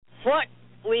What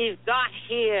we've got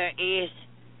here is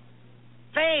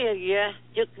failure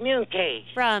to communicate.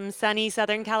 From sunny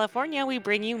Southern California, we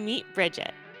bring you Meet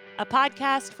Bridget, a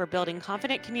podcast for building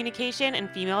confident communication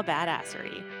and female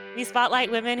badassery. We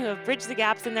spotlight women who have bridged the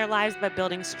gaps in their lives by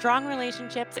building strong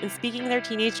relationships and speaking their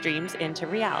teenage dreams into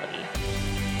reality.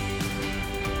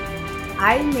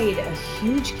 I made a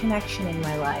huge connection in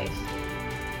my life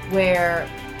where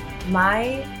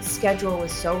my schedule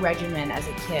was so regimented as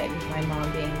a kid, with my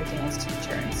mom being the dance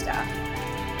teacher and stuff.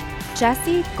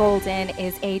 Jessie Golden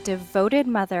is a devoted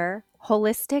mother,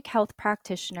 holistic health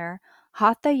practitioner,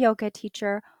 hatha yoga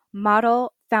teacher,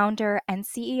 model, founder, and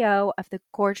CEO of the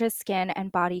gorgeous skin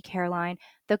and body care line,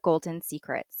 The Golden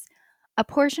Secrets. A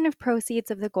portion of proceeds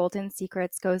of The Golden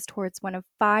Secrets goes towards one of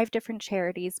 5 different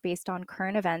charities based on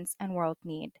current events and world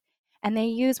need. And they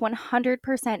use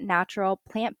 100% natural,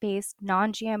 plant-based,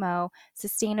 non-GMO,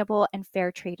 sustainable, and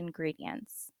fair trade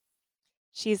ingredients.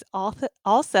 She's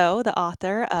also the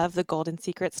author of The Golden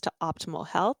Secrets to Optimal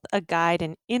Health, a guide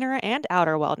in inner and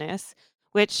outer wellness,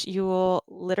 which you will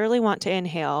literally want to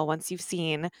inhale once you've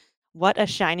seen what a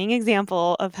shining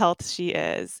example of health she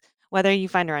is, whether you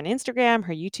find her on Instagram,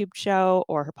 her YouTube show,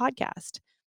 or her podcast.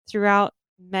 Throughout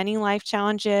many life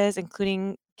challenges,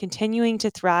 including continuing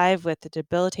to thrive with the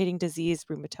debilitating disease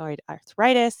rheumatoid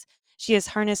arthritis, she has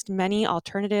harnessed many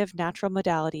alternative natural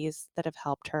modalities that have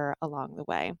helped her along the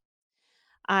way.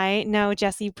 I know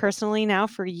Jessie personally now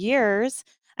for years.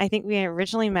 I think we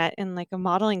originally met in like a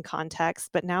modeling context,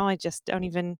 but now I just don't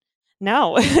even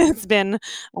know. It's been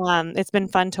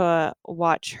fun to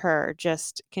watch her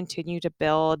just continue to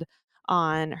build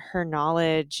on her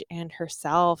knowledge and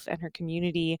herself and her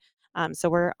community. So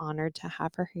we're honored to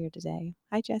have her here today.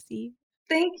 Hi, Jessie.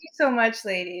 Thank you so much,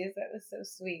 ladies. That was so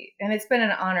sweet. And it's been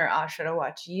an honor, Asha, to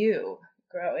watch you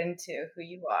grow into who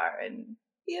you are and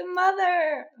be a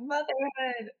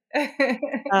motherhood.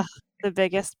 Ugh, the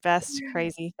biggest, best,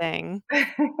 crazy thing.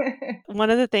 One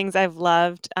of the things I've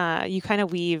loved, you kind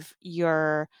of weave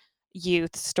your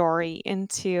youth story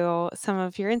into some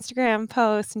of your Instagram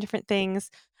posts and different things.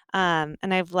 And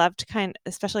I've loved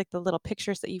especially like the little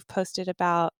pictures that you've posted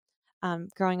about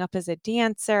growing up as a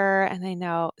dancer. And I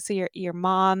know, so your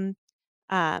mom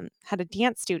had a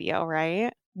dance studio,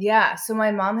 right? Yeah. So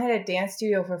my mom had a dance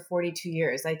studio for 42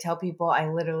 years. I tell people I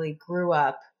literally grew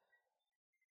up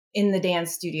in the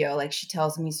dance studio. Like, she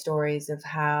tells me stories of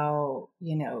how,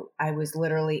 I was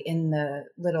literally in the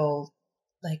little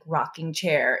like rocking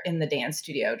chair in the dance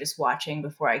studio, just watching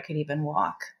before I could even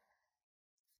walk.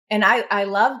 And I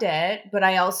loved it, but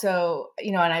I also,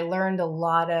 and I learned a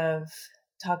lot of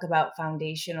talk about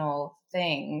foundational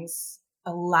things.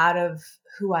 A lot of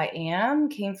who I am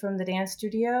came from the dance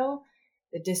studio.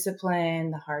 The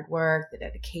discipline, the hard work, the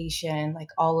dedication, like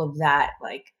all of that,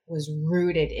 like was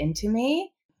rooted into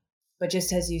me. But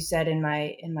just as you said in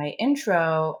my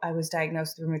intro, I was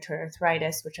diagnosed with rheumatoid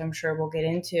arthritis, which I'm sure we'll get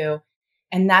into.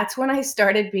 And that's when I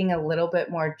started being a little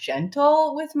bit more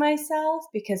gentle with myself,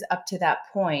 because up to that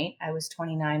point, I was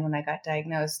 29 when I got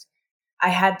diagnosed. I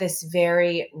had this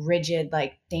very rigid,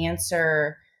 like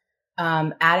dancer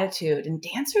attitude, and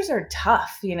dancers are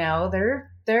tough.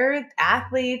 They're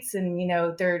athletes, and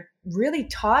they're really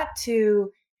taught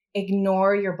to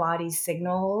ignore your body's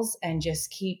signals and just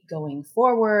keep going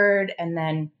forward. And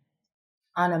then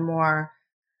on a more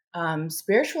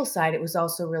spiritual side, it was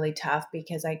also really tough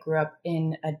because I grew up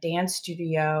in a dance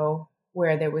studio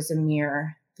where there was a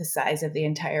mirror the size of the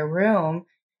entire room.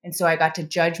 And so I got to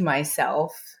judge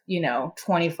myself,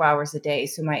 24 hours a day.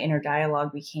 So my inner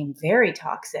dialogue became very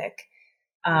toxic.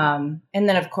 And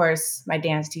then, of course, my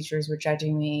dance teachers were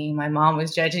judging me. My mom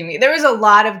was judging me. There was a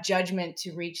lot of judgment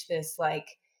to reach this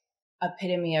like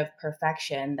epitome of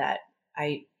perfection that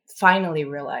I finally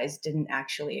realized didn't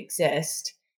actually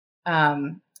exist.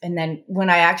 And then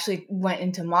when I actually went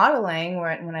into modeling,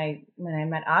 when I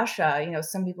met Asha,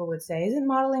 some people would say, "Isn't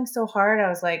modeling so hard?" I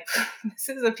was like, "This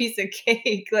is a piece of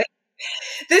cake. Like,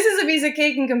 this is a piece of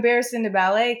cake in comparison to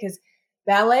ballet." Because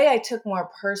ballet, I took more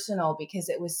personal because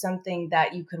it was something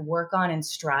that you could work on and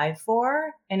strive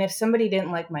for. And if somebody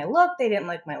didn't like my look, they didn't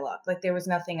like my look. Like, there was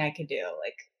nothing I could do.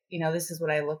 Like, this is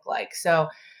what I look like. So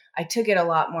I took it a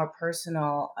lot more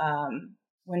personal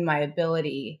when my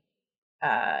ability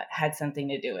had something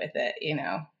to do with it,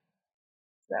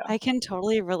 So I can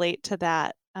totally relate to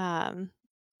that.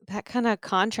 That kind of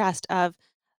contrast of,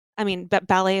 but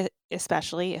ballet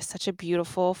especially is such a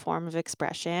beautiful form of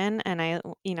expression. And I,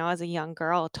 as a young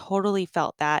girl, totally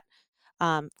felt that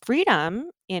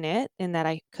freedom in it, in that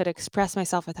I could express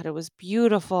myself. I thought it was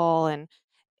beautiful and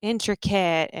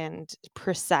intricate and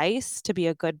precise to be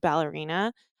a good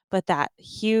ballerina. but that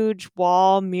huge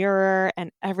wall, mirror,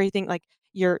 and everything, like,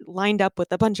 you're lined up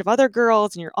with a bunch of other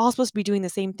girls, and you're all supposed to be doing the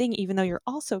same thing even though you're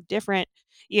all so different,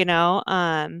 you know,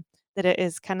 that it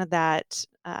is kind of that,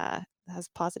 has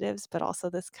positives, but also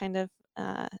this kind of,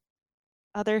 uh,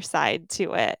 other side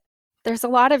to it. There's a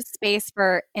lot of space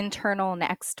for internal and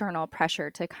external pressure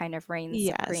to kind of reign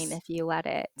supreme Yes. if you let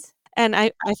it. And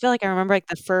I feel like I remember, like,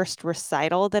 the first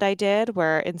recital that I did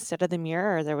where instead of the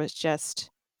mirror, there was just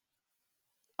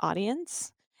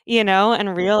audience, you know,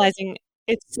 and realizing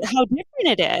it's how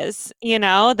different it is, you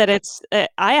know, that it's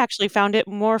I actually found it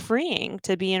more freeing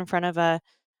to be in front of a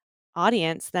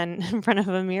audience than in front of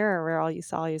a mirror where all you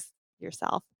saw is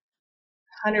yourself.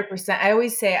 100%. I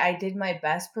always say I did my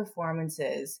best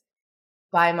performances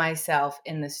by myself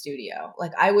in the studio.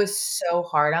 Like, I was so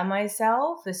hard on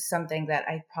myself. This is something that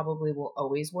I probably will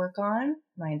always work on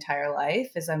my entire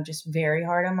life, is I'm just very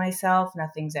hard on myself.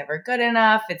 Nothing's ever good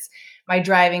enough. It's my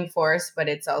driving force, but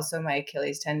it's also my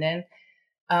Achilles tendon.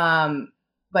 Um,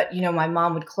 but my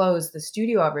mom would close the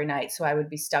studio every night, so I would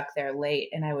be stuck there late,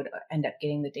 and I would end up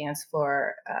getting the dance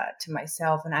floor to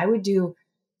myself, and I would do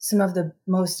some of the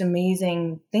most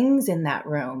amazing things in that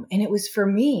room, and it was for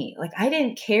me. Like, I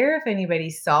didn't care if anybody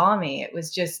saw me; it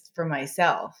was just for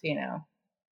myself.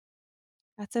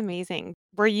 That's amazing.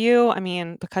 Were you I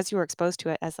mean, because you were exposed to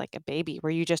it as, like, a baby, were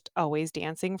you just always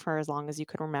dancing for as long as you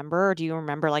could remember, or do you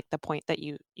remember, like, the point that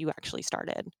you actually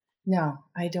started? No,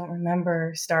 I don't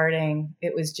remember starting.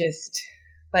 It was just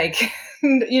like,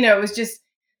 it was just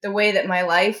the way that my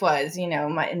life was, and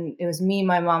it was me,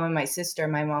 my mom, and my sister.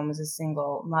 My mom was a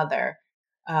single mother.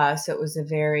 So it was a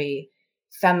very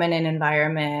feminine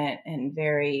environment and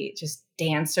very just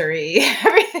dancery.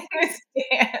 Everything was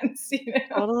dance.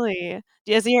 Totally.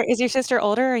 Is your sister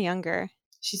older or younger?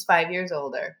 She's 5 years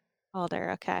older.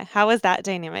 Older, okay. How was that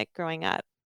dynamic growing up?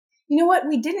 You know what?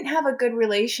 We didn't have a good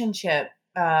relationship.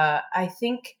 I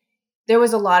think there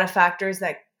was a lot of factors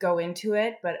that go into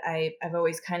it, but I've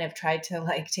always kind of tried to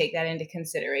like take that into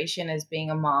consideration as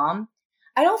being a mom.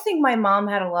 I don't think my mom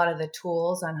had a lot of the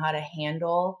tools on how to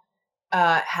handle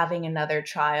having another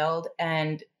child.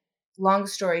 And long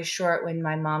story short, when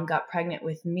my mom got pregnant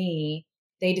with me,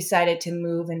 they decided to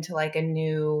move into like a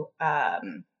new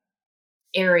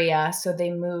area, so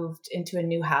they moved into a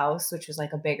new house, which was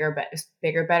like a bigger,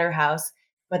 better house.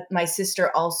 But my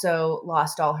sister also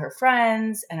lost all her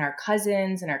friends and our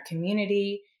cousins and our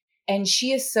community, and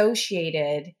she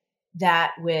associated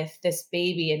that with this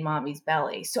baby in mommy's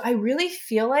belly. So I really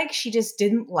feel like she just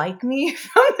didn't like me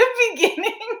from the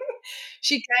beginning.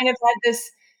 She kind of had this,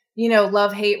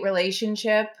 love-hate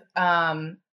relationship,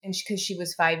 and because she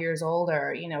was 5 years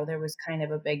older, there was kind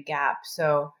of a big gap.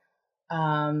 So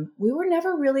we were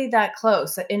never really that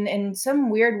close. In some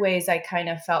weird ways, I kind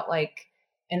of felt like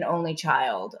an only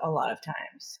child a lot of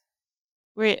times.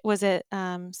 Was it,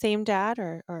 same dad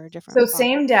or a So different father?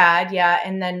 same dad, yeah,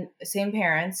 and then same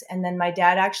parents, and then my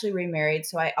dad actually remarried.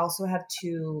 So I also have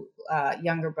two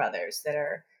younger brothers that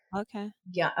are, Okay,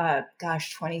 yeah,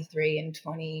 gosh, 23 and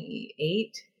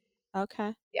 28.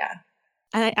 okay. Yeah,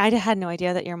 And I had no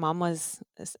idea that your mom was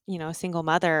a single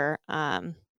mother,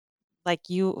 like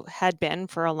you had been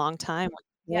for a long time, like,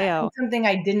 yeah, way and out. something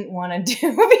I didn't want to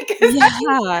do because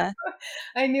Yeah.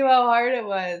 I knew how hard it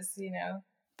was.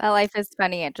 That life is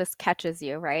funny, it just catches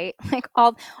you, right? Like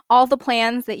all the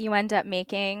plans that you end up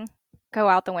making go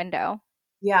out the window.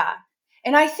 Yeah.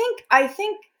 And I think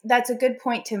that's a good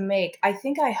point to make. I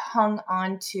think I hung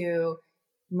on to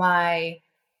my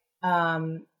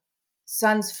um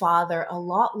son's father a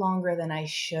lot longer than I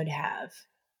should have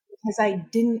because I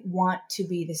didn't want to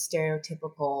be the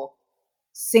stereotypical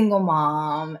single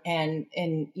mom, and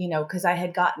cuz I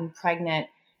had gotten pregnant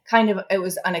kind of, it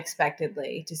was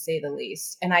unexpectedly, to say the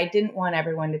least, and I didn't want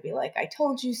everyone to be like, I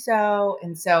told you so.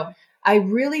 And so I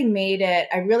really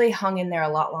hung in there a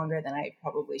lot longer than I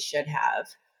probably should have.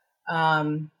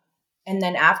 um and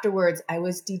then afterwards, I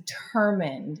was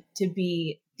determined to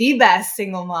be the best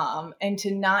single mom and to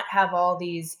not have all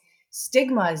these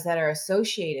stigmas that are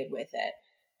associated with it.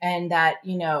 And that,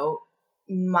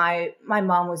 my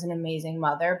mom was an amazing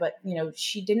mother, but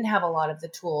she didn't have a lot of the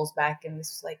tools back in,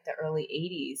 this was like the early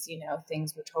 80s.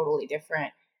 Things were totally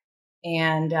different.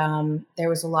 And there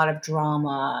was a lot of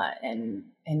drama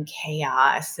and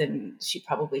chaos, and she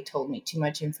probably told me too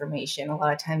much information. A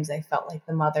lot of times I felt like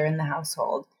the mother in the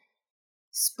household,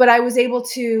 but I was able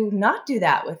to not do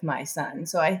that with my son.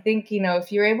 So I think,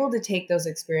 if you're able to take those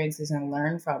experiences and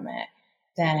learn from it,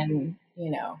 then,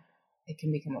 it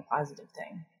can become a positive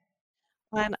thing.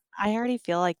 And I already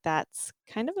feel like that's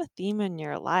kind of a theme in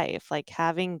your life, like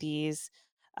having these,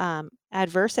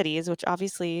 adversities, which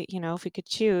obviously, if we could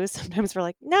choose, sometimes we're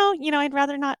like, no, I'd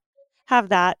rather not have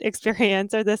that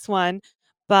experience or this one.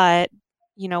 But,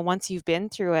 once you've been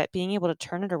through it, being able to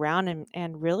turn it around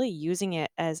and really using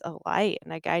it as a light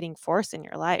and a guiding force in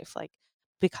your life, like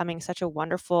becoming such a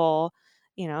wonderful,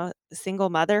 single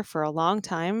mother for a long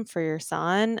time for your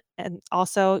son. And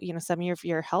also, some of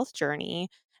your health journey.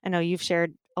 I know you've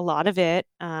shared a lot of it,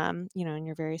 in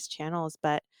your various channels,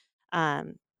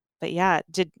 um, but yeah,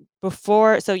 the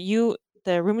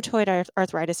rheumatoid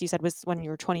arthritis you said was when you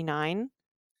were 29?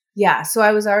 Yeah, so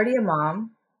I was already a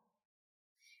mom.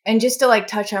 And just to, like,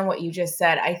 touch on what you just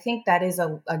said, I think that is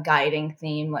a guiding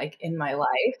theme, like, in my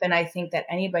life, and I think that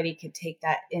anybody could take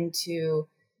that into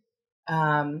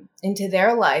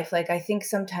their life. Like, I think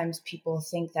sometimes people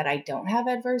think that I don't have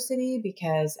adversity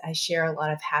because I share a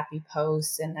lot of happy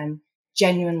posts and I'm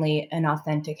genuinely an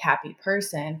authentic happy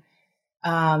person.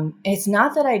 It's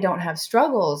not that I don't have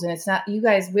struggles, and it's not, you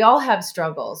guys, we all have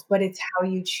struggles, but it's how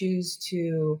you choose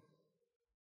to,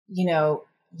 you know,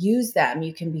 use them.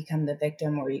 You can become the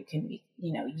victim, or you can be,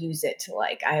 use it to,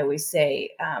 like, I always say,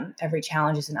 every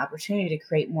challenge is an opportunity to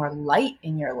create more light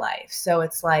in your life. So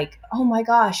it's like, oh my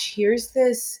gosh, here's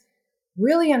this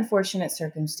really unfortunate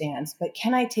circumstance, but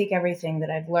can I take everything that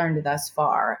I've learned thus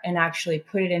far and actually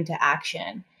put it into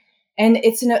action? And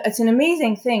it's an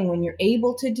amazing thing when you're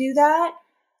able to do that.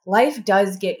 Life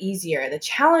does get easier. The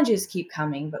challenges keep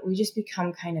coming, but we just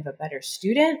become kind of a better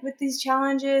student with these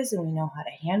challenges, and we know how to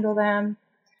handle them.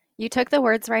 You took the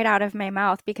words right out of my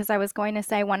mouth, because I was going to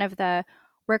say one of the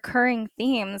recurring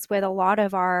themes with a lot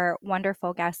of our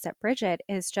wonderful guests at Bridget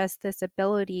is just this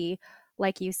ability.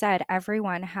 Like you said,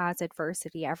 everyone has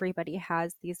adversity. Everybody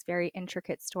has these very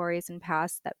intricate stories and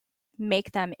past that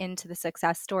make them into the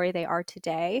success story they are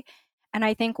today. And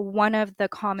I think one of the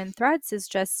common threads is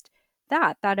just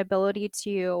that ability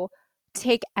to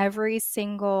take every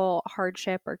single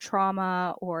hardship or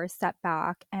trauma or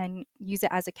setback and use it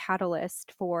as a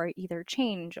catalyst for either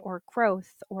change or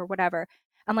growth or whatever.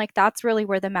 And like, that's really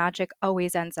where the magic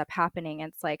always ends up happening.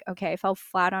 It's like, okay, I fell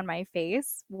flat on my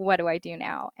face. What do I do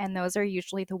now? And those are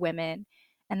usually the women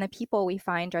and the people we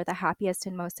find are the happiest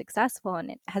and most successful.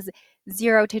 And it has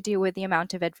zero to do with the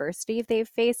amount of adversity they've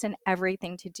faced and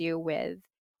everything to do with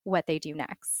what they do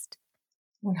next.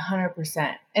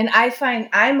 100%. And I find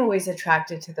I'm always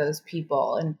attracted to those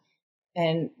people,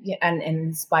 and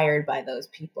inspired by those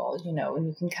people, and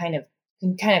you can kind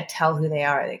of tell who they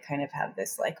are. They kind of have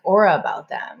this, like, aura about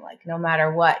them. Like, no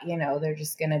matter what, they're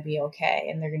just going to be okay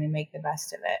and they're going to make the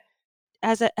best of it.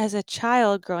 As a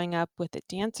child growing up with a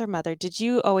dancer mother, did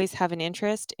you always have an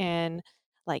interest in,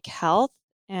 like, health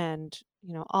and,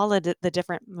 all of the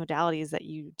different modalities that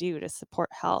you do to support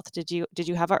health? Did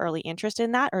you have an early interest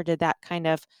in that, or did that kind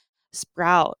of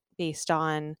sprout based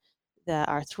on the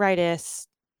arthritis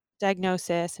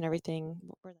diagnosis and everything?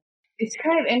 What were It's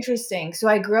kind of interesting. So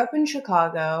I grew up in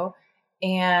Chicago,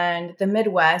 and the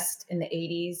Midwest in the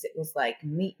 80s. It was like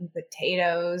meat and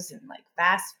potatoes and like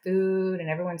fast food, and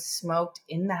everyone smoked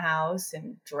in the house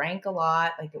and drank a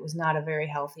lot. Like, it was not a very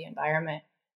healthy environment.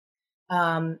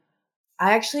 Um,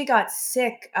 I actually got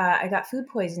sick. I got food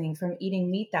poisoning from eating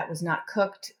meat that was not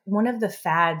cooked. One of the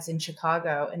fads in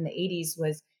Chicago in the 80s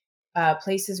was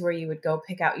places where you would go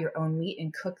pick out your own meat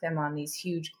and cook them on these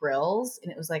huge grills.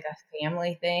 And it was like a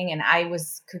family thing. And I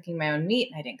was cooking my own meat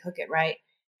and I didn't cook it right.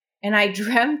 And I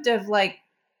dreamt of, like,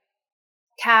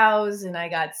 cows, and I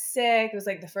got sick. It was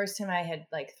like the first time I had,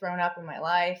 like, thrown up in my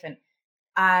life. And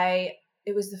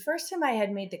it was the first time I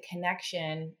had made the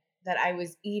connection that I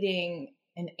was eating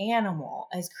an animal,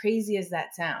 as crazy as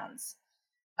that sounds.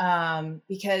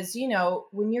 Because,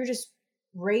 when you're just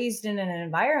raised in an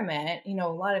environment, a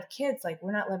lot of kids, like,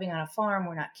 we're not living on a farm,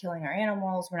 we're not killing our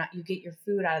animals, you get your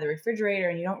food out of the refrigerator,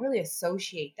 and you don't really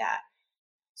associate that.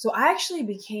 So I actually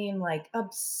became, like,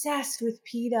 obsessed with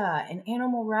PETA and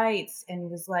animal rights,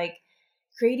 and was, like,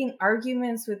 creating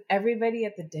arguments with everybody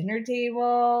at the dinner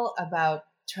table about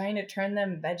trying to turn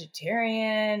them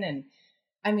vegetarian. And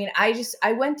I mean,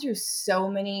 I went through so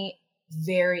many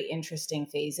very interesting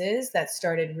phases that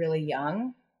started really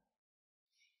young.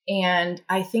 And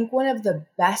I think one of the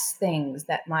best things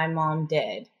that my mom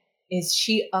did is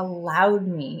she allowed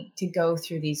me to go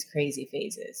through these crazy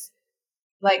phases.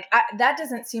 Like, that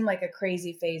doesn't seem like a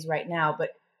crazy phase right now,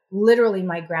 but literally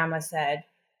my grandma said,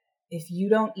 if you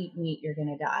don't eat meat, you're going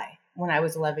to die, when I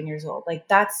was 11 years old. Like,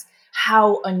 that's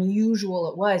how unusual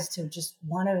it was to just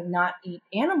want to not eat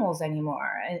animals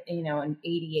anymore, in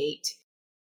 88.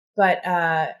 But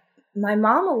my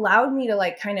mom allowed me to,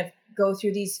 like, kind of go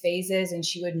through these phases, and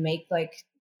she would make, like,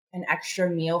 an extra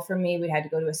meal for me. We had to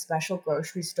go to a special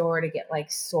grocery store to get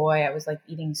like soy. I was like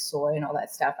eating soy and all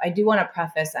that stuff. I do want to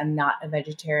preface I'm not a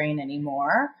vegetarian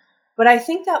anymore, but I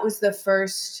think that was the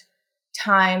first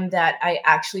time that I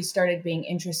actually started being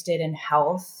interested in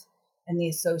health and the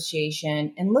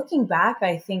association. And looking back,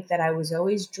 I think that I was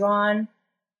always drawn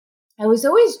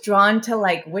to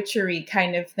like witchery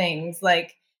kind of things.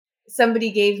 Like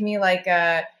somebody gave me like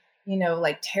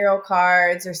like tarot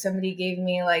cards, or somebody gave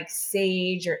me like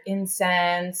sage or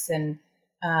incense. And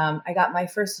I got my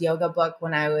first yoga book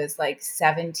when I was like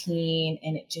 17,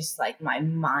 and it just like my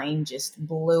mind just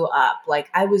blew up. Like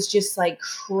I was just like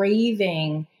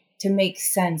craving to make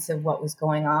sense of what was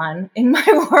going on in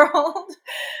my world.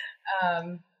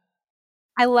 Um,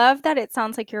 I love that it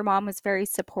sounds like your mom was very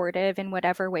supportive in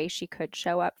whatever way she could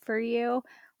show up for you,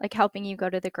 like helping you go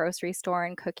to the grocery store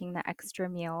and cooking the extra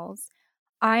meals.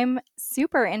 I'm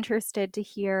super interested to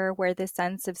hear where the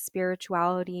sense of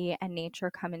spirituality and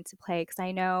nature come into play, because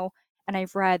I know and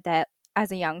I've read that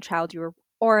as a young child, you were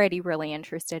already really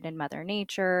interested in Mother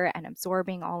Nature and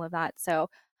absorbing all of that. So,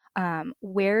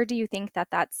 where do you think that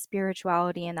that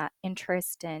spirituality and that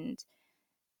interest and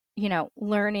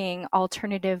learning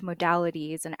alternative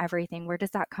modalities and everything, where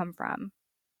does that come from?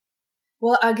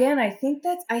 Well, again, I think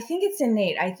it's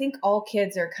innate. I think all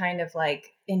kids are kind of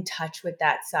like in touch with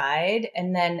that side.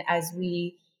 And then as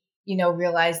we,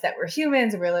 realize that we're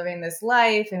humans, we're living this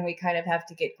life, and we kind of have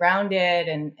to get grounded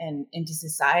and into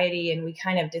society, and we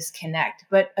kind of disconnect.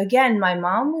 But again, my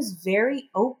mom was very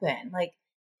open. Like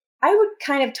I would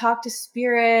kind of talk to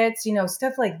spirits,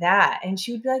 stuff like that. And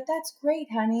she would be like, "That's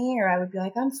great, honey." Or I would be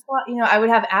like, I would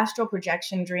have astral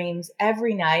projection dreams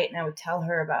every night. And I would tell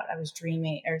her about, I was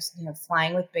dreaming or,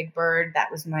 flying with Big Bird.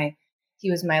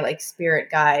 He was my like spirit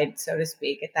guide, so to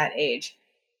speak, at that age.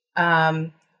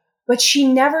 But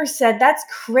she never said, "That's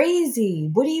crazy.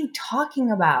 What are you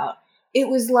talking about?" It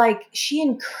was like she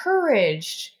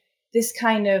encouraged this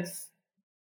kind of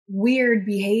weird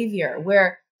behavior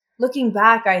where, looking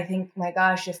back, I think, my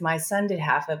gosh, if my son did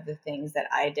half of the things that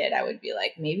I did, I would be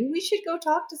like, maybe we should go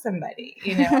talk to somebody.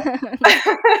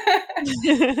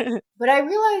 But I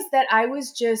realized that I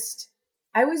was just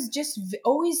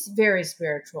always very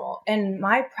spiritual. And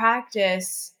my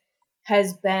practice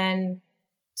has been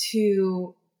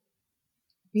to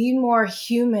be more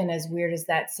human, as weird as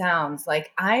that sounds.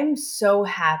 Like I'm so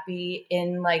happy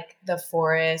in like the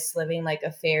forest, living like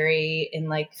a fairy in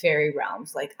like fairy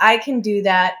realms. Like I can do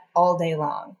that all day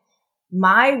long.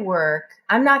 My work,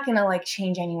 I'm not going to like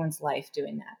change anyone's life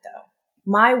doing that though.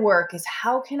 My work is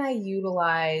how can I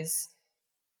utilize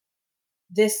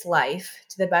this life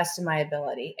to the best of my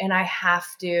ability? And I have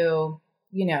to,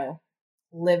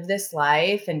 live this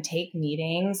life and take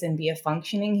meetings and be a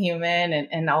functioning human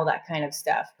and all that kind of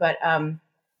stuff. But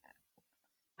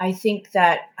I think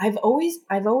that I've always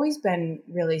been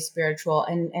really spiritual,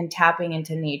 and tapping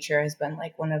into nature has been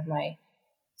like one of my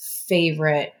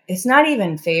favorite. It's not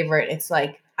even favorite. It's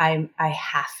like I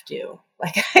have to.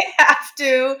 Like I have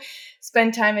to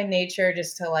spend time in nature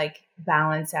just to like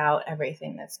balance out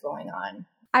everything that's going on.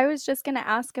 I was just going to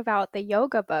ask about the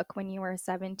yoga book when you were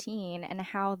 17 and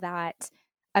how that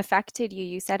affected you.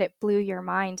 You said it blew your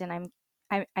mind, and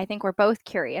I think we're both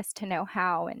curious to know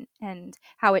how and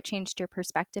how it changed your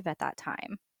perspective at that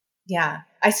time. Yeah.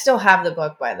 I still have the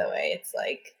book, by the way. It's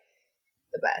like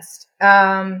the best.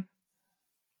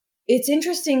 It's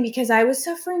interesting because I was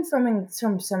suffering from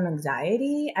some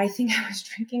anxiety. I think I was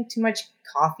drinking too much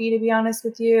coffee, to be honest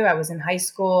with you. I was in high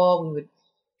school. We would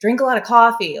drink a lot of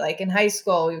coffee. Like in high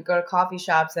school, we would go to coffee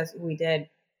shops. That's what we did.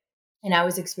 And I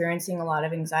was experiencing a lot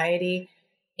of anxiety.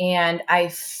 And I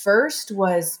first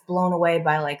was blown away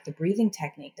by like the breathing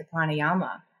technique, the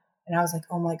pranayama. And I was like,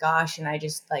 oh my gosh. And I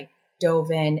just like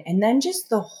dove in. And then just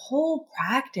the whole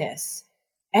practice,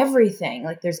 everything.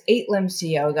 Like there's 8 limbs to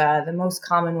yoga. The most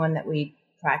common one that we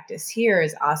practice here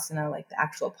is asana, like the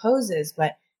actual poses.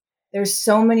 But there's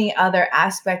so many other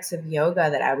aspects of yoga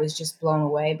that I was just blown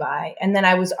away by. And then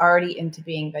I was already into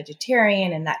being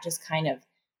vegetarian, and that just kind of,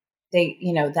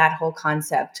 that whole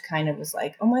concept kind of was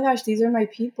like, oh my gosh, these are my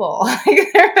people.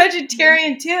 Like they're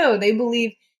vegetarian too.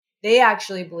 They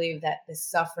actually believe that the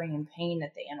suffering and pain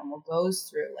that the animal goes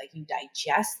through, like you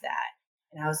digest that.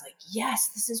 And I was like,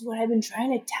 yes, this is what I've been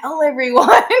trying to tell everyone.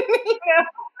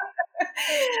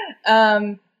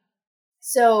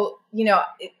 So,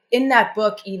 in that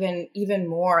book, even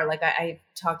more, like I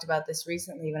talked about this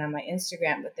recently, even on my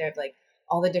Instagram, but they're like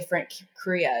all the different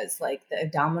kriyas, like the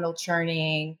abdominal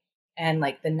churning and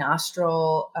like the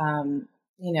nostril,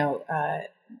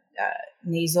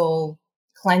 nasal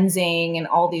cleansing and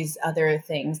all these other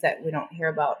things that we don't hear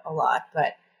about a lot.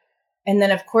 But And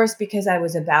then, of course, because I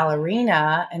was a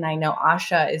ballerina, and I know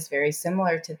Asha is very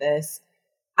similar to this,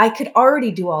 I could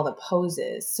already do all the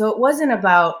poses. So it wasn't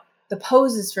about the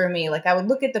poses for me. Like I would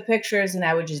look at the pictures and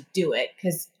I would just do it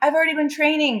because I've already been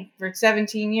training for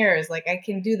 17 years. Like I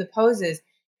can do the poses.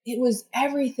 It was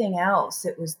everything else.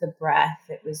 It was the breath.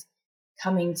 It was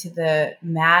coming to the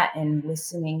mat and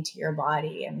listening to your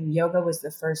body. I mean, yoga was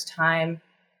the first time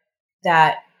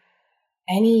that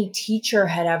any teacher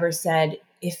had ever said,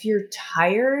 if you're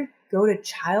tired, go to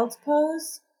child's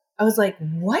pose. I was like,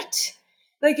 what?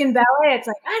 Like in ballet, it's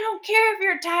like, I don't care if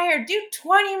you're tired, do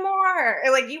 20 more.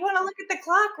 Or like, you want to look at the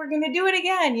clock, we're going to do it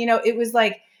again. It was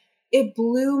like, it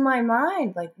blew my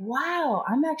mind. Like, wow,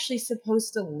 I'm actually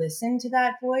supposed to listen to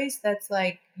that voice that's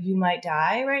like, you might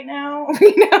die right now,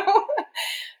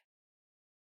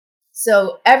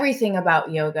 So everything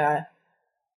about yoga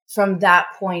from that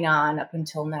point on up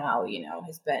until now,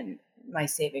 has been my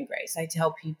saving grace. I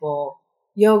tell people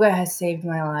yoga has saved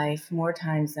my life more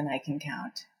times than I can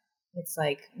count. It's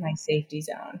like my safety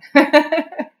zone.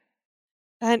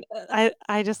 And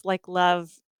I just like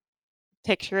love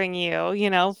picturing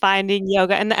you, finding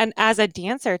yoga and as a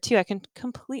dancer too, I can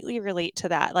completely relate to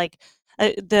that. Like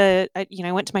I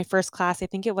went to my first class. I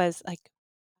think it was like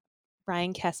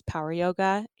Brian Kess Power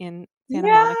Yoga in Santa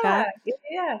Yeah, Monica.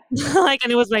 yeah. Like,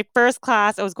 and it was my first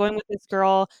class. I was going with this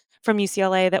girl from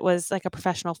UCLA that was like a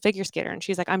professional figure skater, and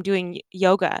she's like, "I'm doing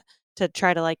yoga to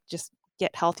try to like just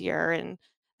get healthier and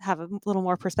have a little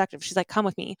more perspective." She's like, "Come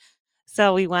with me."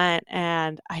 So we went,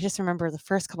 and I just remember the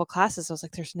first couple classes, I was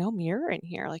like, "There's no mirror in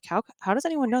here. Like, how does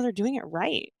anyone know they're doing it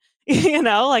right?"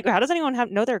 Like how does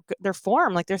anyone know their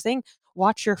form? Like they're saying,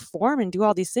 "Watch your form and do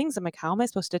all these things." I'm like, "How am I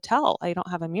supposed to tell? I don't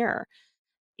have a mirror."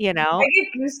 You I know?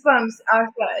 get goosebumps,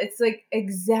 Asha. It's like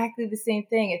exactly the same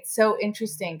thing. It's so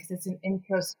interesting because it's an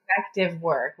introspective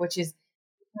work, which is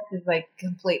like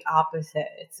complete opposite.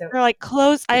 It's so Or like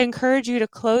I encourage you to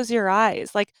close your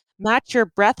eyes, like match your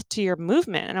breath to your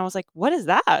movement. And I was like, what is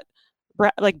that?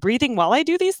 Like breathing while I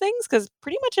do these things? Because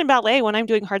pretty much in ballet, when I'm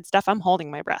doing hard stuff, I'm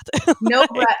holding my breath. no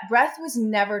Like, breath was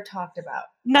never talked about.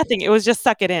 nothing. It was just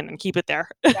suck it in and keep it there.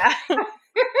 Yeah.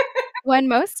 When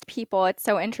most people, it's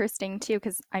so interesting too,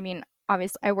 because I mean,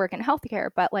 obviously I work in healthcare,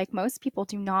 but like most people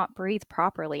do not breathe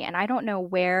properly. And I don't know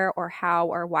where or how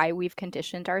or why we've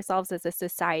conditioned ourselves as a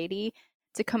society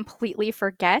to completely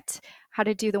forget how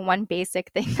to do the one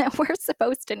basic thing that we're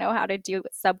supposed to know how to do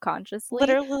subconsciously.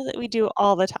 Literally, we do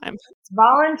all the time. It's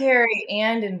voluntary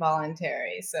and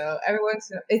involuntary. So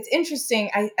it's interesting.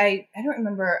 I don't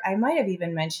remember. I might have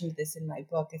even mentioned this in my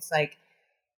book. It's like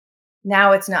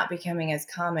now it's not becoming as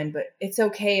common, but it's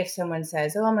okay if someone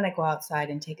says, "Oh, I'm going to go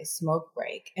outside and take a smoke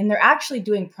break." And they're actually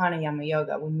doing pranayama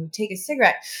yoga. When you take a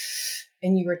cigarette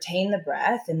and you retain the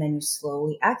breath and then you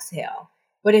slowly exhale.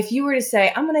 But if you were to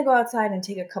say, "I'm going to go outside and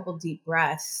take a couple deep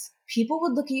breaths," people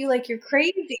would look at you like you're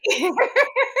crazy.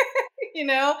 you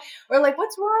know, or like,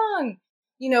 what's wrong?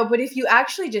 But if you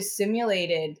actually just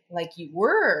simulated like you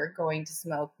were going to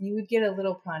smoke, you would get a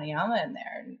little pranayama in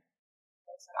there and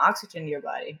some oxygen to your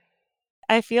body.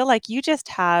 I feel like you just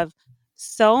have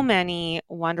so many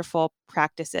wonderful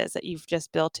practices that you've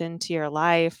just built into your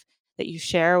life that you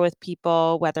share with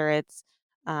people, whether it's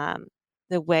um,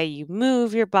 the way you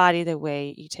move your body, the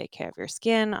way you take care of your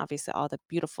skin, obviously, all the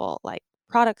beautiful like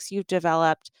products you've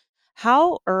developed.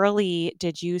 How early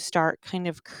did you start kind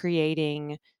of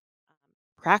creating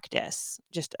practice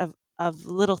just of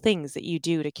little things that you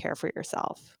do to care for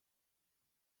yourself?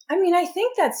 I mean, I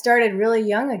think that started really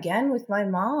young again with my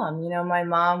mom. My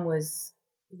mom was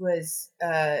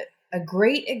a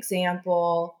great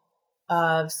example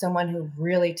of someone who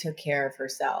really took care of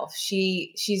herself.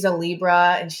 She's a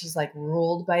Libra and she's like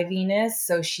ruled by Venus,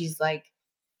 so she's like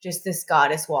just this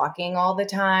goddess walking all the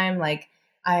time. Like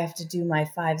I have to do my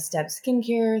 5-step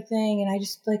skincare thing, and I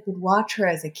just like would watch her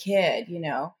as a kid.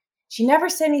 She never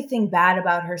said anything bad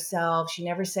about herself. She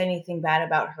never said anything bad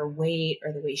about her weight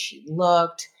or the way she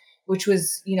looked, which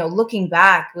was, looking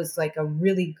back was like a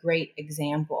really great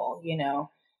example.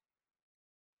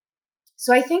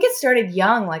 So I think it started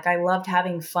young. Like I loved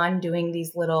having fun doing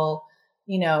these little,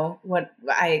 what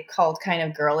I called kind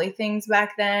of girly things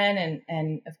back then.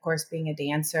 And of course, being a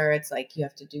dancer, it's like you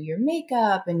have to do your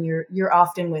makeup and you're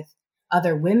often with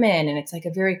other women, and it's like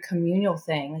a very communal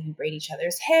thing. Like you braid each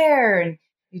other's hair and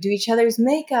you do each other's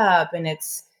makeup, and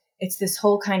it's this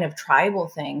whole kind of tribal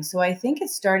thing. So I think it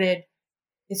started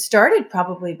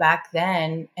probably back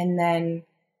then. And then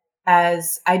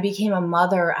as I became a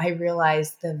mother, I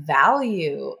realized the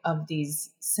value of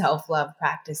these self love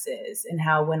practices, and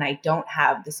how when I don't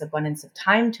have this abundance of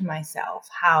time to myself,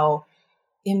 how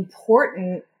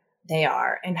important they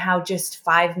are, and how just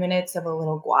 5 minutes of a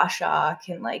little gua sha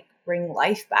can like bring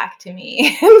life back to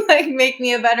me and like make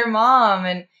me a better mom.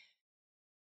 And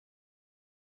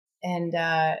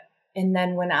and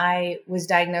then when I was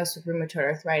diagnosed with rheumatoid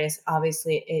arthritis,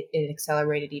 obviously it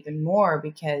accelerated even more,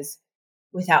 because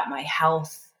without my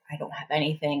health, I don't have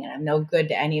anything, and I'm no good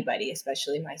to anybody,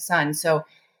 especially my son. So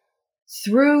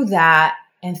through that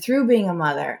and through being a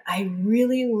mother, I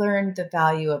really learned the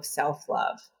value of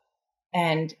self-love.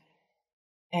 And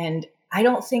and I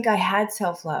don't think I had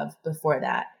self-love before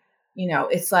that.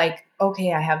 It's like,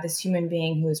 okay, I have this human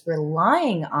being who's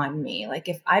relying on me. Like,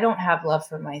 if I don't have love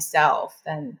for myself,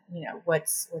 then,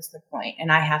 what's the point?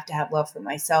 And I have to have love for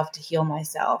myself to heal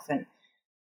myself. And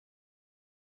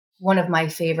one of my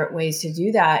favorite ways to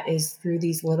do that is through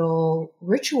these little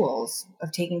rituals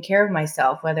of taking care of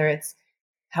myself, whether it's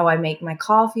how I make my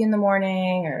coffee in the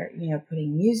morning, or,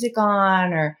 putting music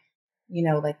on, or,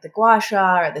 like the gua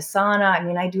sha or the sauna. I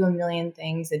mean, I do a million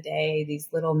things a day, these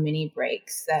little mini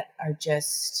breaks that are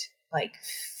just like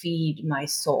feed my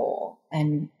soul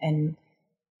and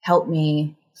help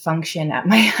me function at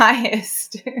my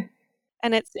highest.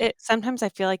 And it sometimes I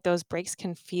feel like those breaks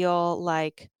can feel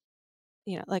like,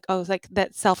 like, oh, it's like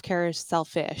that self-care is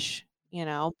selfish,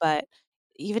 but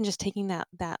even just taking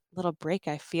that little break,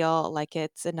 I feel like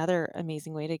it's another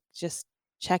amazing way to just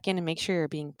check in and make sure you're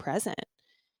being present,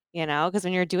 because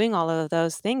when you're doing all of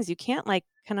those things, you can't like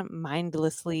kind of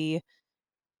mindlessly,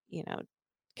 you know,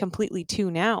 completely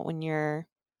tune out when you're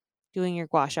doing your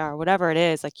gua sha or whatever it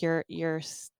is. Like You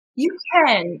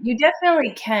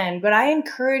definitely can, but I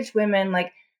encourage women,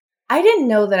 like, I didn't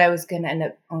know that I was going to end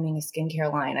up owning a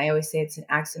skincare line. I always say it's an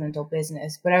accidental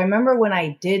business. But I remember when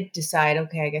I did decide,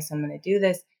 okay, I guess I'm going to do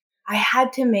this, I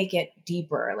had to make it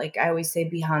deeper. Like I always say,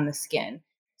 beyond the skin.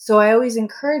 So I always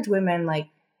encourage women, like,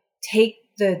 take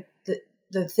the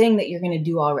thing that you're going to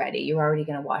do already. You're already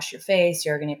going to wash your face.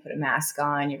 You're going to put a mask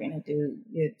on. You're going to do,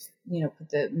 put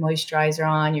the moisturizer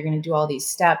on. You're going to do all these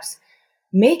steps.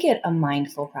 Make it a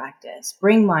mindful practice.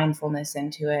 Bring mindfulness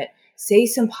into it. Say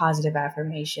some positive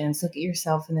affirmations. Look at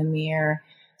yourself in the mirror.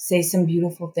 Say some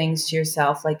beautiful things to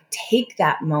yourself. Like, take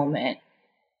that moment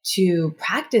to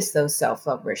practice those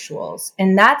self-love rituals.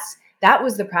 And that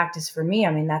was the practice for me.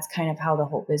 I mean, that's kind of how the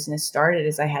whole business started.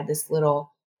 Is I had this little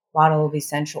bottle of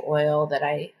essential oil that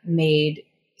I made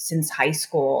since high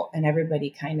school, and everybody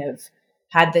kind of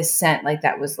had this scent, like,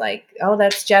 that was like, oh,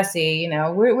 that's Jessie,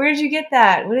 where did you get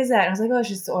that? What is that? And I was like, oh, it's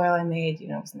just the oil I made,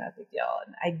 it's not a big deal.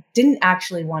 And I didn't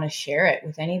actually want to share it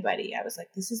with anybody. I was like,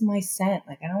 this is my scent.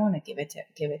 Like, I don't want to give it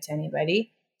to anybody.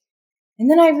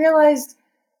 And then I realized,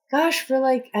 gosh, for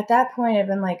like, at that point, I've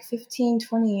been like 15,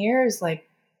 20 years, like,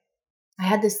 I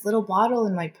had this little bottle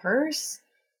in my purse,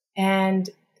 and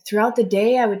throughout the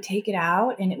day I would take it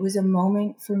out, and it was a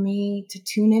moment for me to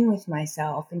tune in with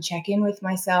myself and check in with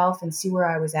myself and see where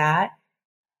I was at.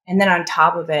 And then on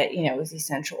top of it, it was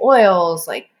essential oils.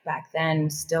 Like, back then,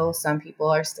 still some people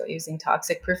are still using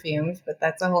toxic perfumes, but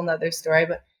that's a whole nother story.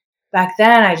 But back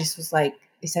then, I just was like,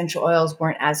 essential oils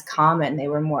weren't as common. They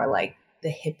were more like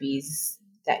the hippies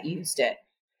that used it.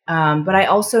 But I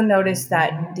also noticed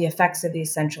that the effects of the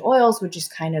essential oils would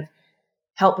just kind of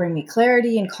help bring me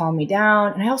clarity and calm me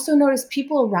down. And I also noticed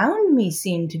people around me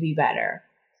seemed to be better.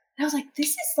 And I was like,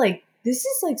 this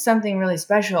is like something really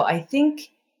special. I think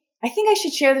I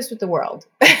should share this with the world.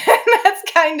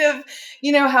 That's kind of,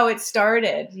 how it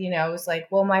started. It was like,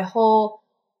 well, my whole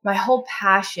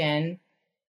passion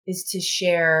is to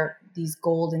share these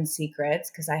golden secrets,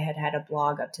 because I had a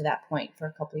blog up to that point for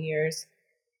a couple of years,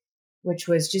 which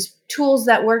was just tools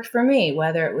that worked for me,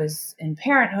 whether it was in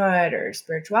parenthood or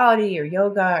spirituality or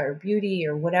yoga or beauty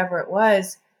or whatever it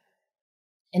was.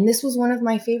 And this was one of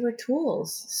my favorite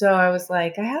tools. So I was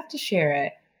like, I have to share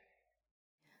it.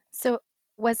 So,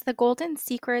 was the Golden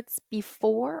Secrets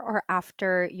before or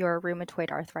after your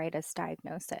rheumatoid arthritis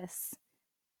diagnosis?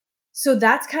 So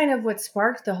that's kind of what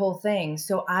sparked the whole thing.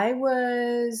 So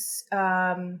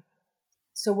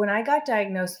so when I got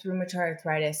diagnosed with rheumatoid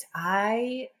arthritis,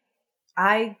 I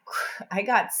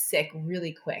got sick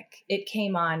really quick. It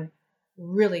came on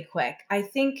really quick. I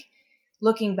think,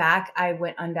 looking back, I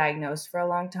went undiagnosed for a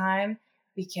long time,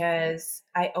 because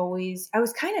I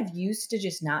was kind of used to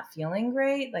just not feeling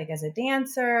great, like as a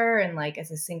dancer and like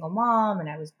as a single mom, and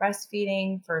I was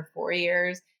breastfeeding for 4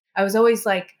 years. I was always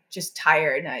like just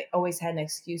tired, and I always had an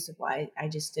excuse of why I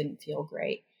just didn't feel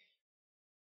great.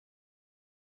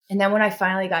 And then when I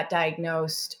finally got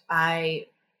diagnosed, I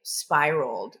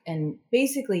spiraled and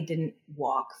basically didn't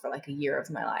walk for like a year of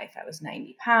my life. I was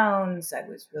 90 pounds. I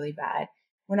was really bad.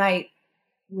 When I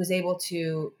was able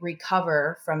to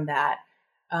recover from that,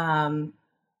 um,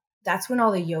 that's when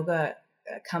all the yoga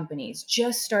companies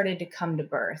just started to come to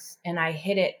birth. And I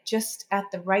hit it just at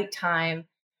the right time.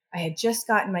 I had just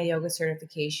gotten my yoga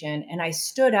certification and I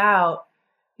stood out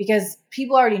because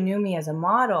people already knew me as a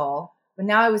model, but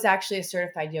now I was actually a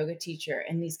certified yoga teacher.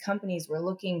 And these companies were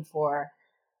looking for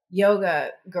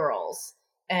yoga girls.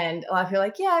 And a lot of people are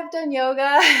like, yeah, I've done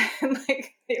yoga. And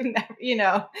like, they've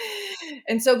never,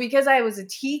 And so because I was a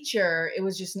teacher, it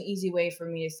was just an easy way for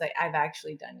me to say, I've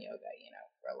actually done yoga,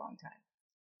 for a long time.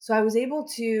 So I was able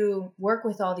to work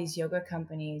with all these yoga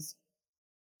companies.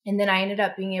 And then I ended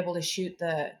up being able to shoot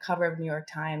the cover of New York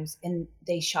Times, and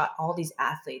they shot all these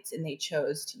athletes and they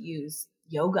chose to use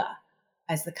yoga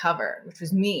as the cover, which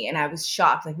was me. And I was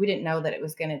shocked. Like, we didn't know that it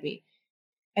was going to be.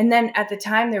 And then at the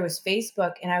time there was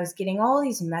Facebook, and I was getting all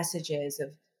these messages of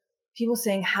people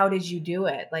saying, how did you do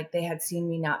it? Like, they had seen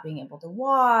me not being able to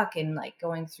walk and like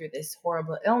going through this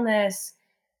horrible illness.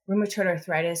 Rheumatoid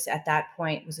arthritis at that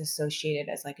point was associated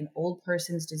as like an old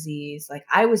person's disease. Like,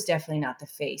 I was definitely not the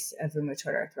face of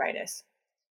rheumatoid arthritis.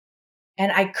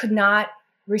 And I could not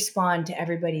respond to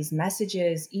everybody's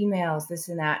messages, emails, this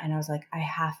and that. And I was like, I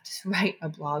have to write a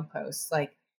blog post.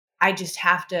 Like, I just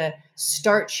have to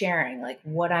start sharing like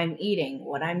what I'm eating,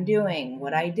 what I'm doing,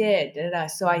 what I did. Da, da, da.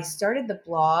 So I started the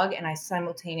blog and I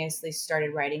simultaneously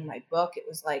started writing my book. It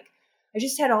was like, I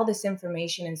just had all this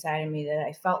information inside of me that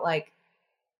I felt like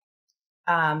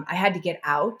I had to get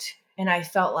out. And I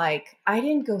felt like I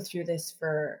didn't go through this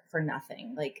for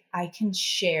nothing. Like, I can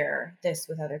share this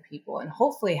with other people and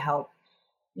hopefully help,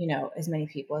 as many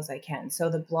people as I can. So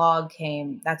the blog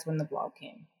came, that's when the blog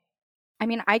came. I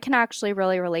mean, I can actually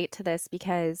really relate to this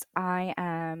because I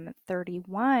am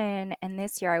 31 and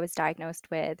this year I was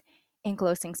diagnosed with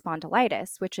ankylosing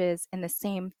spondylitis, which is in the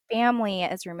same family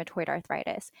as rheumatoid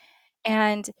arthritis.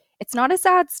 And it's not a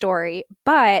sad story,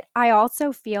 but I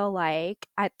also feel like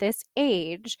at this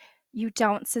age, you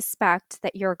don't suspect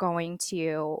that you're going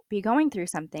to be going through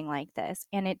something like this.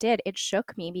 And it did. It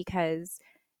shook me because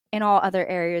in all other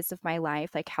areas of my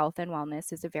life, like health and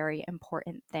wellness is a very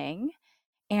important thing.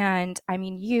 And I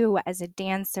mean, you as a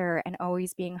dancer and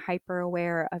always being hyper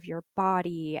aware of your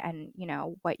body and,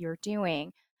 what you're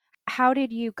doing, how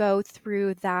did you go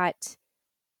through that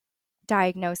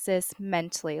diagnosis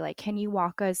mentally? Like, can you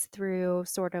walk us through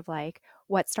sort of like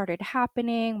what started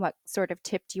happening, what sort of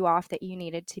tipped you off that you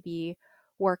needed to be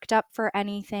worked up for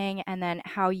anything, and then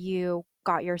how you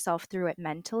got yourself through it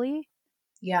mentally?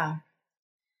 Yeah,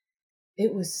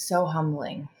 it was so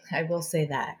humbling. I will say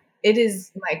that. It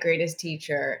is my greatest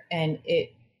teacher and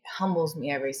it humbles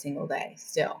me every single day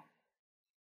still.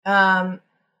 Um,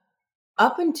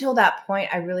 Up until that point,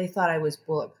 I really thought I was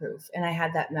bulletproof. And I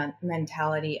had that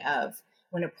mentality of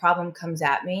when a problem comes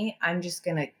at me, I'm just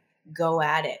going to go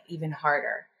at it even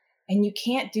harder. And you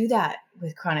can't do that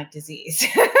with chronic disease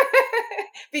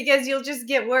because you'll just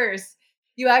get worse.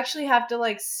 You actually have to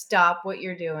like stop what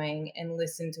you're doing and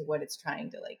listen to what it's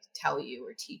trying to like tell you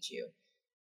or teach you.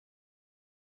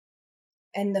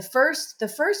 And the first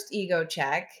ego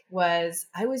check was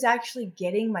I was actually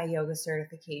getting my yoga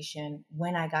certification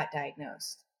when I got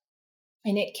diagnosed.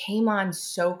 And it came on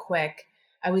so quick.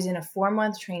 I was in a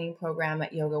 4-month training program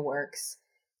at Yoga Works.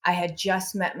 I had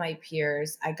just met my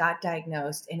peers. I got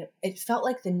diagnosed and it felt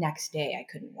like the next day I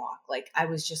couldn't walk. Like, I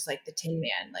was just like the Tin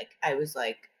Man. Like, I was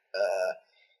like,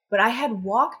 but I had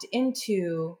walked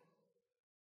into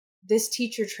this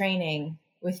teacher training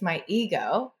with my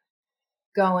ego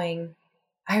going,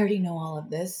 I already know all of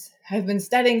this. I've been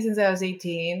studying since I was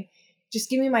 18. Just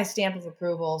give me my stamp of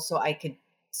approval so I could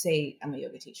say I'm a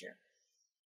yoga teacher.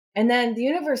 And then the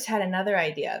universe had another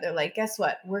idea. They're like, guess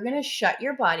what? We're going to shut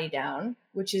your body down,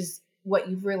 which is what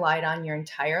you've relied on your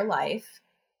entire life.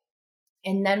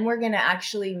 And then we're going to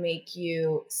actually make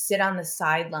you sit on the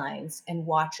sidelines and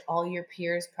watch all your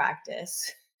peers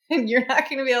practice. And you're not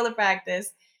going to be able to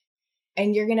practice.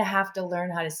 And you're going to have to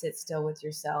learn how to sit still with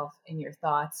yourself and your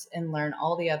thoughts and learn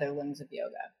all the other limbs of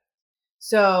yoga.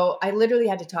 So I literally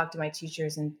had to talk to my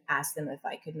teachers and ask them if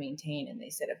I could maintain. And they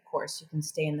said, of course, you can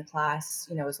stay in the class,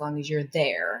 as long as you're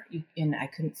there. And I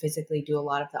couldn't physically do a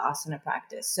lot of the asana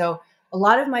practice. So a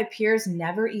lot of my peers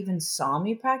never even saw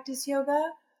me practice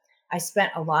yoga. I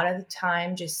spent a lot of the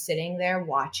time just sitting there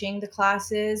watching the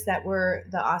classes that were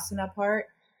the asana part.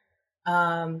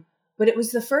 But it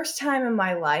was the first time in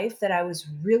my life that I was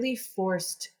really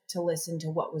forced to listen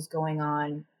to what was going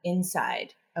on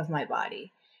inside of my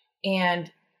body.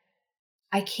 And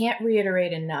I can't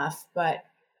reiterate enough, but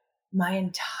my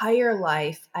entire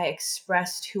life, I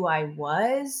expressed who I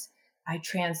was. I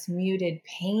transmuted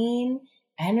pain,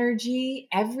 energy,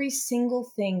 every single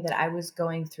thing that I was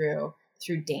going through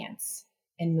dance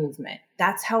and movement.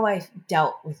 That's how I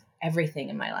dealt with everything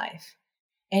in my life.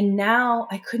 And now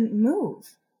I couldn't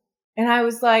move. And I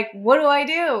was like, what do I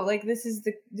do? Like, this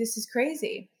is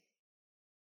crazy.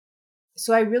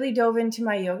 So I really dove into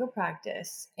my yoga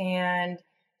practice. And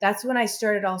that's when I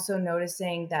started also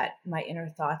noticing that my inner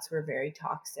thoughts were very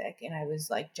toxic and I was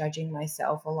like judging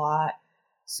myself a lot.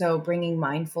 So bringing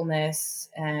mindfulness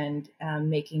and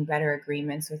making better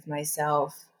agreements with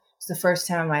myself. It's the first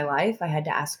time in my life I had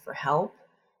to ask for help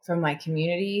from my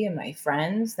community and my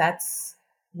friends. That's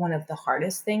one of the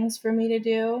hardest things for me to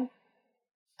do.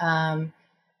 Um,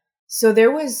 so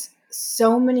there was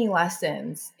so many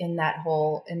lessons in that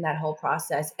whole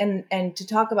process. And to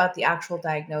talk about the actual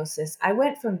diagnosis, I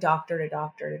went from doctor to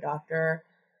doctor to doctor,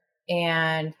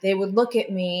 and they would look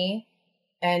at me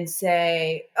and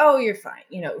say, "Oh, you're fine."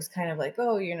 It was kind of like,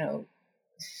 "Oh,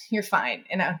 you're fine."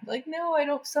 And I'm like, "No, I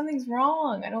don't, something's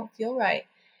wrong. I don't feel right."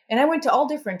 And I went to all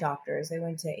different doctors. I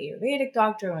went to Ayurvedic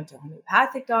doctor, I went to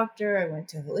homeopathic doctor, I went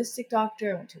to holistic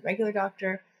doctor, I went to regular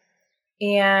doctor.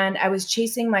 And I was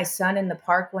chasing my son in the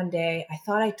park one day. I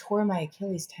thought I tore my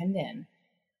Achilles tendon.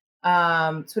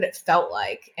 That's what it felt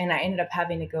like. And I ended up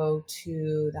having to go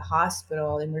to the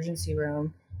hospital, the emergency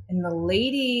room. And the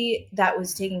lady that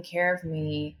was taking care of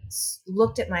me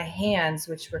looked at my hands,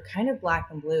 which were kind of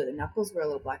black and blue. The knuckles were a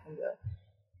little black and blue.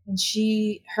 And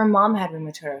her mom had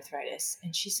rheumatoid arthritis.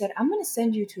 And she said, "I'm going to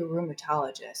send you to a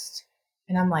rheumatologist."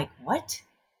 And I'm like, what?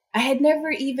 I had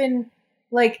never even,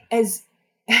 like,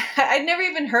 I'd never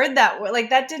even heard that word. Like,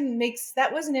 that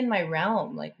wasn't in my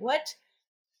realm. Like, what?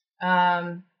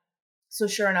 So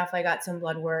sure enough, I got some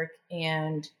blood work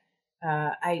and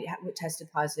I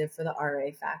tested positive for the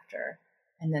RA factor.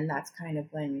 And then that's kind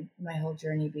of when my whole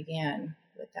journey began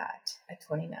with that at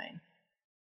 29.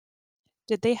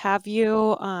 Did they have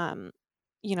you,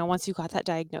 once you got that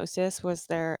diagnosis, was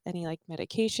there any like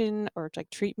medication or like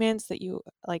treatments that you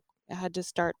like had to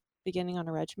start beginning on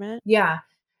a regimen? Yeah.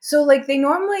 So like they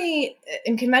normally,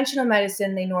 in conventional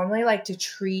medicine, they normally like to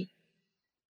treat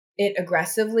it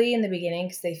aggressively in the beginning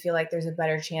because they feel like there's a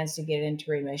better chance to get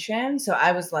into remission. So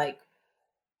I was like,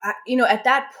 at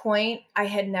that point, I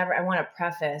want to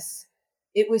preface,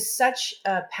 it was such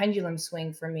a pendulum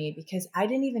swing for me because I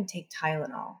didn't even take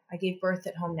Tylenol. I gave birth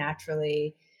at home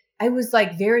naturally. I was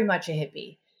like very much a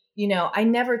hippie. I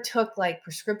never took like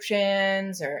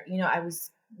prescriptions or, I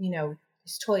was,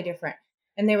 it's totally different.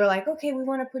 And they were like, "Okay, we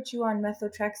want to put you on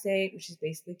methotrexate," which is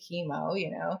basically chemo,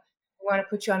 We want to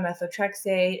put you on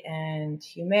methotrexate and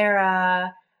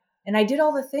Humira. And I did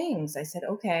all the things. I said,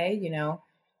 okay,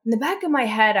 in the back of my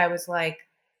head, I was like,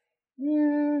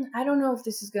 I don't know if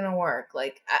this is going to work.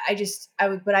 Like,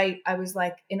 I was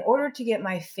like, in order to get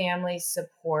my family's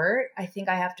support, I think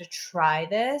I have to try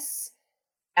this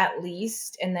at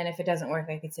least. And then if it doesn't work,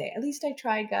 I could say, at least I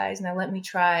tried, guys. Now let me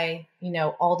try,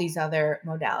 all these other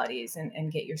modalities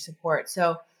and get your support.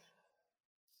 So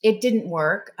it didn't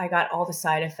work. I got all the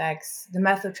side effects. The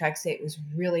methotrexate was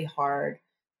really hard.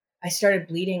 I started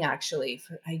bleeding actually.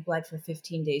 I bled for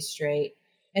 15 days straight.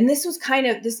 And this was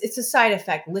it's a side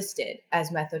effect listed as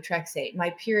methotrexate.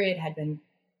 My period had been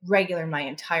regular my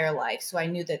entire life. So I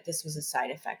knew that this was a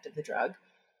side effect of the drug.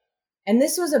 And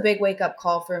this was a big wake up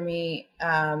call for me,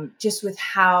 just with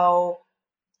how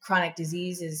chronic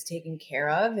disease is taken care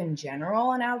of in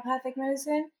general in allopathic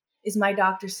medicine, is my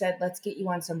doctor said, "Let's get you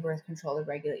on some birth control to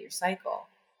regulate your cycle."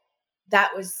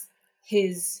 That was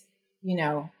his,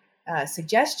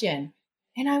 suggestion.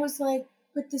 And I was like,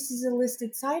 but this is a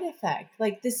listed side effect.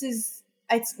 Like,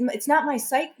 it's not my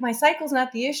cycle's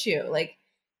not the issue. Like,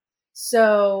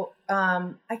 so,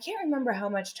 I can't remember how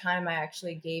much time I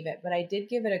actually gave it, but I did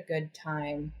give it a good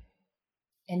time.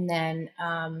 And then,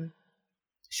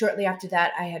 shortly after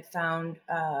that, I had found,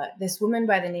 this woman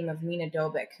by the name of Mina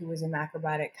Dobik, who was a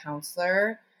macrobiotic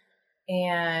counselor.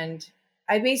 And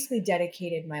I basically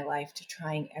dedicated my life to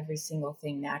trying every single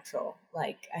thing natural.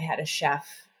 Like, I had a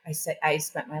chef. I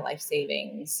spent my life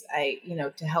savings,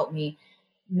 to help me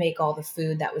make all the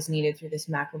food that was needed through this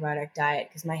macrobiotic diet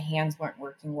because my hands weren't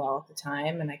working well at the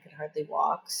time and I could hardly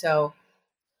walk. So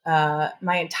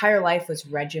my entire life was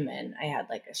regimen. I had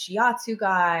like a shiatsu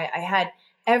guy. I had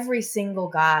every single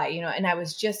guy, and I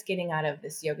was just getting out of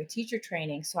this yoga teacher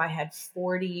training. So I had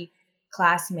 40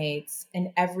 classmates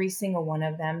and every single one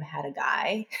of them had a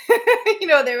guy.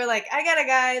 They were like, "I got a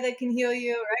guy that can heal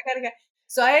you," or "I got a guy."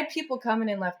 So I had people coming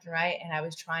in left and right and I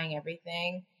was trying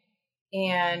everything.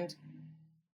 And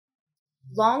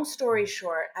long story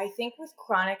short, I think with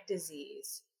chronic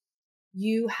disease,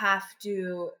 you have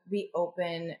to be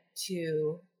open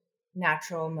to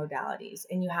natural modalities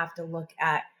and you have to look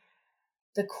at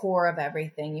the core of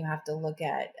everything. You have to look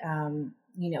at,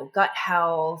 gut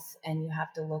health, and you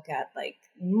have to look at like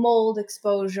mold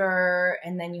exposure,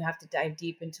 and then you have to dive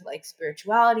deep into like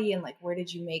spirituality and like where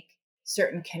did you make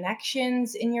certain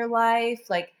connections in your life.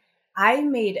 Like I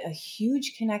made a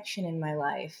huge connection in my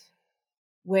life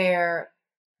where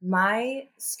my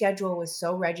schedule was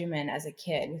so regimented as a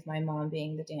kid, with my mom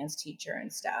being the dance teacher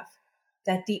and stuff,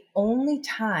 that the only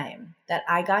time that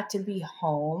I got to be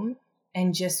home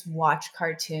and just watch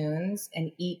cartoons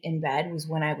and eat in bed was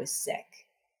when I was sick.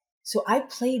 So I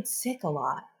played sick a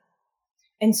lot.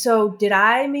 And so did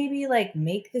I maybe like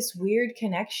make this weird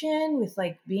connection with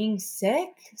like being sick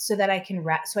so that I can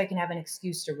rest, so I can have an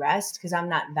excuse to rest, because I'm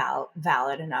not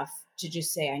valid enough to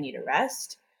just say I need a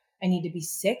rest. I need to be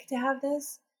sick to have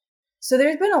this. So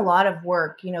there's been a lot of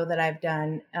work, that I've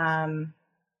done, and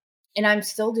I'm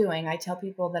still doing. I tell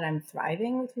people that I'm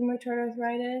thriving with rheumatoid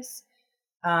arthritis,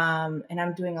 and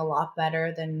I'm doing a lot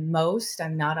better than most.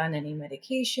 I'm not on any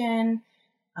medication.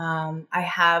 I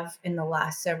have in the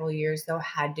last several years, though,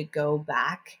 had to go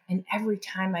back. And every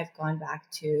time I've gone back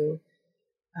to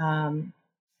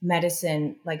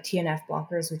medicine, like TNF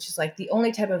blockers, which is like the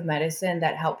only type of medicine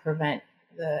that help prevent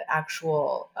the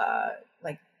actual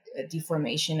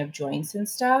deformation of joints and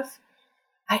stuff,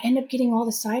 I end up getting all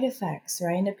the side effects, or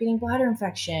I end up getting bladder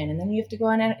infection. And then you have to go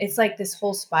on. And it's like this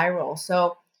whole spiral.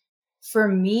 So for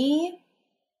me,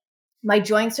 my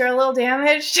joints are a little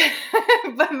damaged,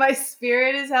 but my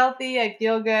spirit is healthy. I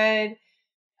feel good.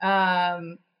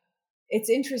 It's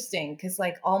interesting because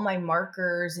like all my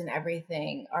markers and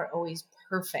everything are always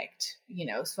perfect,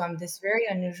 so I'm this very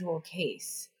unusual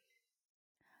case.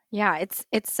 Yeah,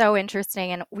 it's so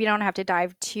interesting, and we don't have to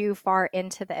dive too far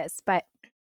into this, but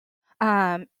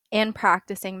in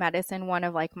practicing medicine, one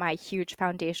of like my huge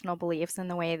foundational beliefs in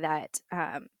the way that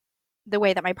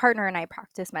my partner and I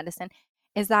practice medicine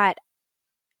is that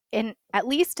at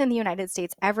least in the United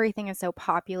States, everything is so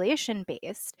population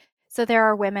based. So there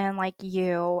are women like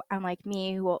you and like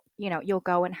me who will, you'll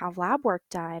go and have lab work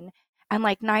done, and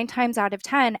like 9 times out of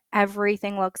 10,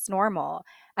 everything looks normal.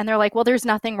 And they're like, well, there's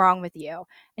nothing wrong with you.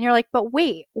 And you're like, but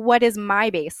wait, what is my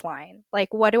baseline?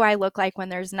 Like, what do I look like when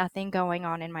there's nothing going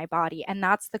on in my body? And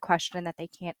that's the question that they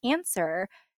can't answer,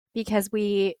 because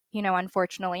we,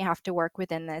 unfortunately have to work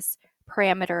within this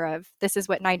parameter of this is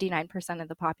what 99% of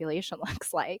the population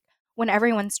looks like, when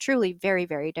everyone's truly very,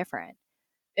 very different.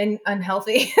 And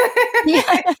unhealthy.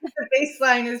 Yeah. The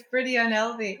baseline is pretty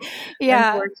unhealthy,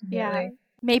 Yeah. unfortunately.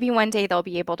 Maybe one day they'll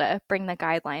be able to bring the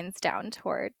guidelines down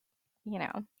toward,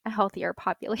 a healthier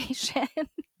population.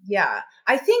 Yeah.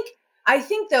 I think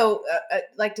though,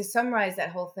 like to summarize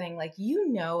that whole thing, like,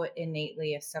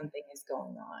 innately if something is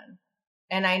going on.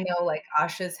 And I know like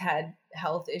Asha's had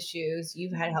health issues,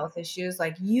 you've had health issues,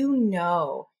 like,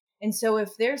 And so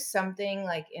if there's something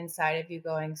like inside of you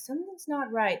going, something's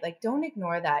not right, like don't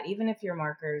ignore that, even if your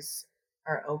markers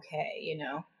are okay.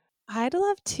 I'd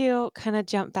love to kind of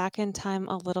jump back in time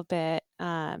a little bit,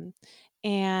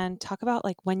 and talk about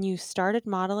like when you started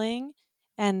modeling,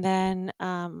 and then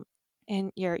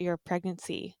in your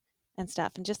pregnancy and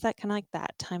stuff, and just that kind of like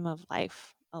that time of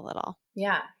life a little.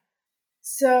 Yeah.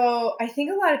 So I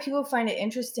think a lot of people find it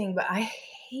interesting, but I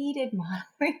hated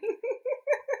modeling.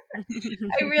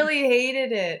 I really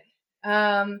hated it.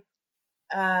 Um,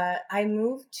 I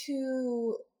moved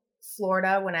to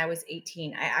Florida when I was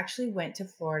 18. I actually went to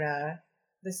Florida.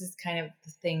 This is kind of the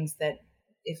things that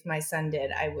if my son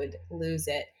did, I would lose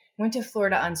it. Went to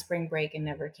Florida on spring break and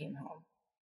never came home.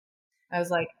 I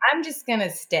was like, I'm just going to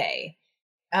stay.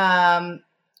 And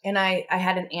I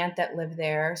had an aunt that lived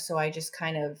there. So I just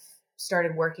kind of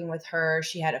started working with her.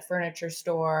 She had a furniture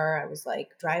store. I was like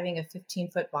driving a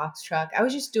 15-foot box truck. I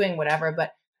was just doing whatever,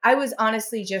 but I was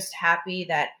honestly just happy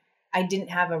that I didn't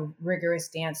have a rigorous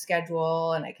dance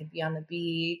schedule and I could be on the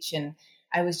beach, and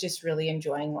I was just really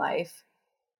enjoying life.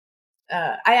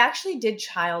 I actually did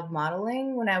child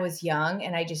modeling when I was young,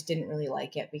 and I just didn't really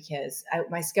like it because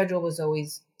my schedule was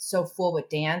always so full with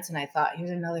dance, and I thought,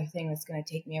 here's another thing that's going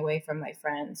to take me away from my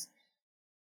friends.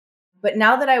 But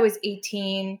now that I was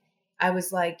 18, I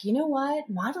was like, you know what?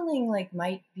 Modeling like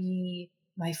might be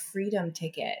my freedom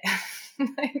ticket.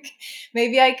 Like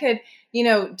maybe I could,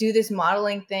 do this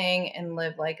modeling thing and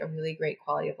live like a really great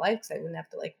quality of life because I wouldn't have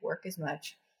to like work as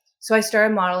much. So I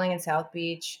started modeling in South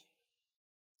Beach,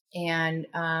 and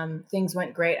things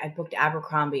went great. I booked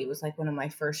Abercrombie. It was like one of my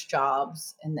first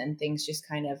jobs. And then things just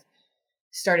kind of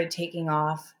started taking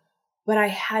off. But I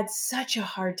had such a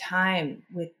hard time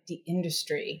with the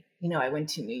industry. I went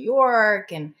to New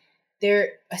York, and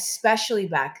there, especially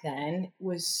back then,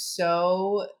 was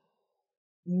so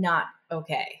not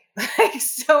okay. like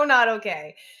so not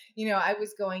okay. I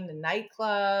was going to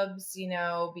nightclubs,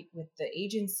 with the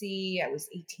agency. I was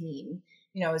 18.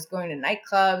 I was going to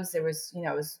nightclubs. There was,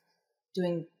 I was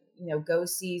doing,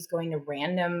 go-sees, going to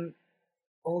random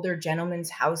older gentlemen's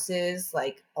houses,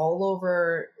 like all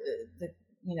over the,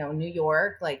 New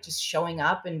York, like just showing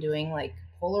up and doing like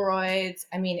Polaroids.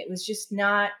 I mean, it was just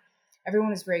not,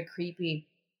 everyone was very creepy.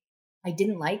 I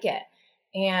didn't like it.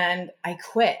 And I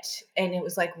quit. And it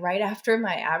was like right after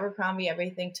my Abercrombie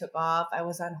everything took off. I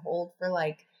was on hold for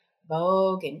like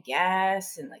Vogue and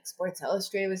Guess, and like Sports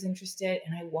Illustrated was interested.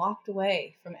 And I walked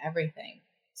away from everything.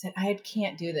 Said, I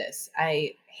can't do this.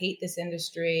 I hate this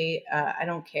industry. I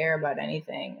don't care about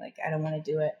anything. Like, I don't want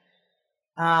to do it.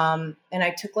 And I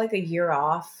took like a year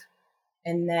off.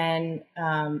 And then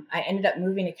I ended up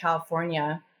moving to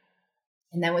California.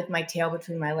 And then with my tail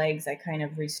between my legs, I kind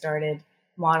of restarted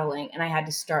modeling, and I had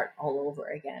to start all over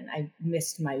again. I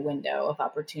missed my window of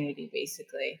opportunity,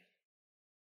 basically.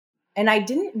 And I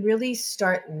didn't really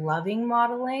start loving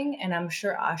modeling, and I'm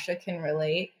sure Asha can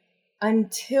relate,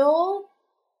 until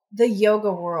the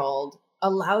yoga world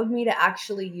allowed me to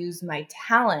actually use my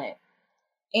talent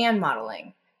and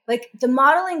modeling. Like the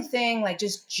modeling thing, like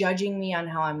just judging me on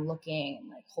how I'm looking and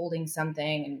like holding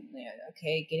something and,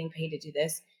 okay, getting paid to do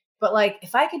this. But like,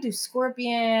 if I could do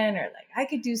scorpion, or like I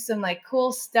could do some like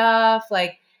cool stuff,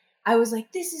 like I was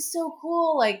like, this is so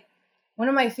cool. Like one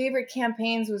of my favorite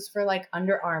campaigns was for like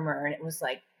Under Armour, and it was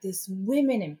like this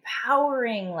women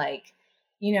empowering, like,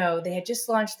 they had just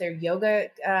launched their yoga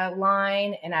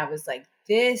line. And I was like,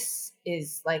 this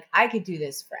is like, I could do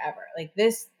this forever. Like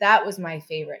that was my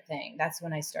favorite thing. That's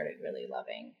when I started really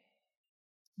loving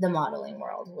the modeling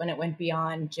world, when it went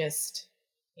beyond just,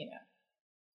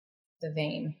 the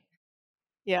vein.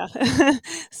 Yeah.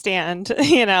 Stand,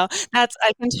 that's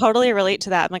I can totally relate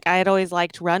to that. Like, I had always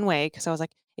liked runway because I was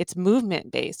like, it's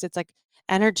movement based. It's like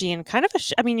energy and kind of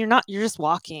I mean, you're just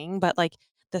walking, but like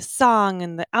the song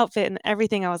and the outfit and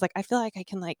everything, I was like, I feel like I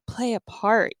can like play a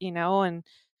part, and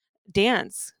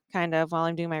dance kind of while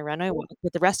I'm doing my runway walk.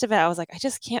 But the rest of it, I was like, I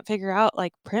just can't figure out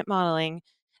like print modeling.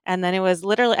 And then it was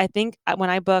literally, I think when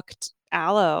I booked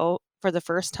Aloe for the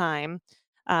first time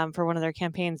for one of their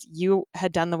campaigns, you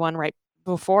had done the one right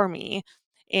before me.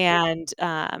 And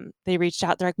they reached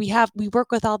out. They're like, we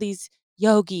work with all these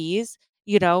yogis,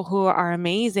 who are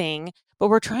amazing, but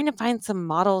we're trying to find some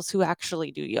models who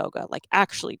actually do yoga, like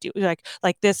actually do like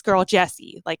this girl,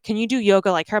 Jessie. Like, can you do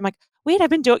yoga like her? I'm like, wait, I've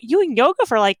been doing yoga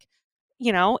for like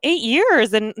 8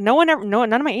 years, and none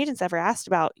of my agents ever asked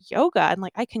about yoga. And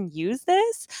like, I can use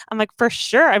this. I'm like, for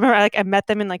sure. I remember like I met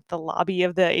them in like the lobby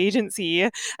of the agency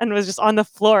and was just on the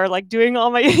floor, like doing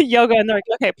all my yoga. And they're like,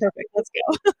 okay, perfect. Let's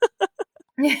go.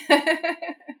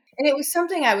 And it was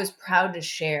something I was proud to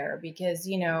share because,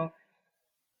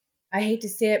 I hate to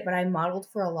say it, but I modeled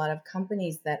for a lot of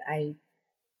companies that I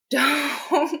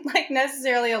don't like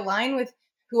necessarily align with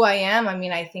who I am. I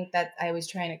mean, I think that I was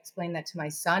trying to explain that to my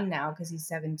son now because he's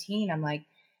 17. I'm like,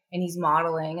 and he's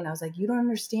modeling. And I was like, you don't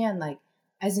understand. Like,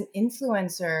 as an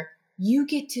influencer, you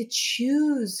get to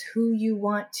choose who you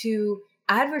want to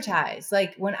advertise.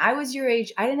 Like, when I was your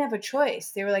age, I didn't have a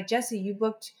choice. They were like, Jessie, you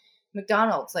booked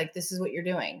McDonald's. Like, this is what you're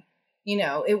doing.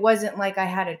 It wasn't like I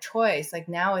had a choice. Like,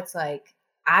 now it's like,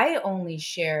 I only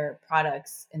share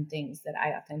products and things that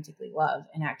I authentically love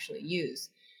and actually use.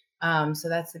 So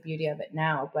that's the beauty of it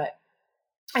now. But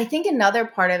I think another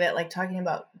part of it, like talking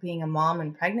about being a mom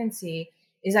and pregnancy,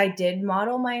 is I did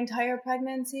model my entire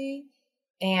pregnancy,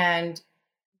 and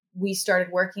we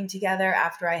started working together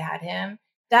after I had him.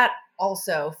 That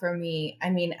also for me, I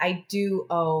mean, I do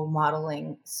owe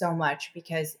modeling so much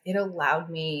because it allowed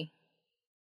me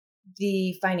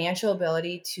the financial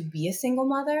ability to be a single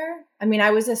mother. I mean,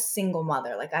 I was a single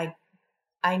mother. Like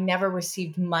I never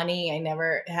received money. I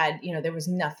never had, there was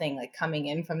nothing like coming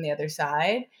in from the other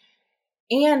side.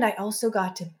 And I also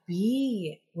got to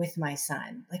be with my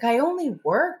son. Like I only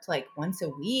worked like once a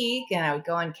week, and I would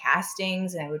go on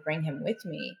castings and I would bring him with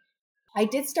me. I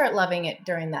did start loving it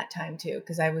during that time too,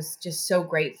 because I was just so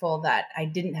grateful that I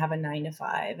didn't have a 9 to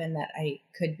 5 and that I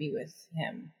could be with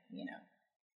him.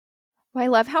 Well, I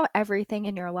love how everything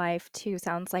in your life too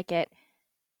sounds like it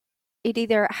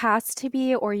either has to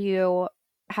be, or you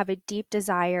have a deep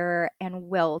desire and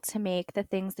will to make the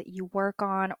things that you work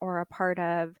on or a part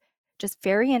of just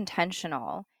very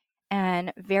intentional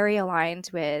and very aligned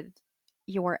with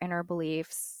your inner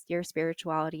beliefs, your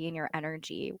spirituality, and your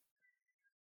energy.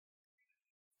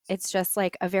 It's just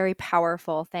like a very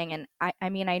powerful thing. And I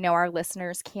mean, I know our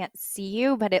listeners can't see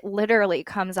you, but it literally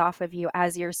comes off of you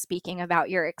as you're speaking about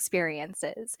your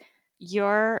experiences.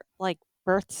 Your like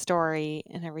birth story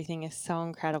and everything is so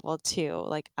incredible too.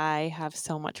 Like, I have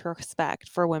so much respect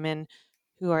for women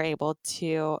who are able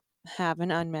to have an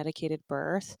unmedicated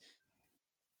birth.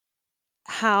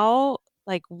 How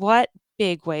like, what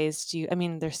big ways do you I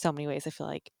mean, there's so many ways I feel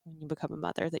like when you become a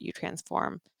mother that you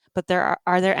transform, but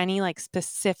are there any, like,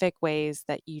 specific ways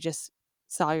that you just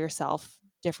saw yourself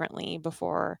differently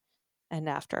before and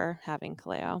after having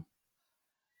Kaleo?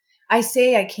 I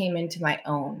say I came into my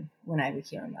own when I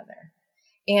became a mother.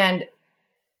 And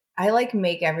I like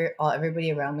make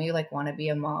everybody around me like want to be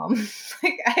a mom.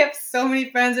 Like I have so many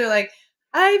friends who are like,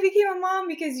 I became a mom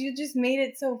because you just made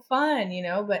it so fun,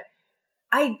 but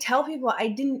I tell people I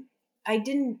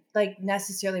didn't like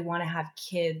necessarily want to have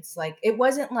kids. Like it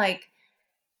wasn't like,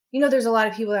 there's a lot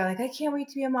of people that are like, I can't wait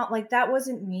to be a mom. Like that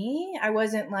wasn't me. I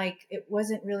wasn't like it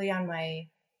wasn't really on my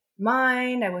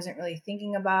mind. I wasn't really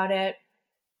thinking about it.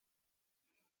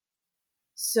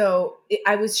 So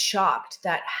I was shocked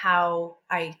that how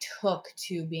I took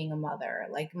to being a mother.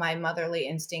 Like my motherly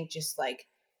instinct just like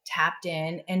tapped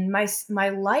in, and my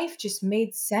life just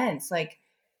made sense. Like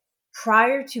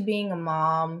prior to being a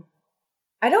mom,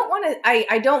 I don't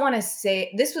want to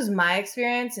say this was my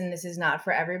experience and this is not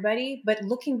for everybody, but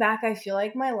looking back I feel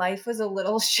like my life was a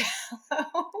little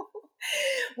shallow.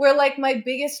 Where like my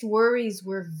biggest worries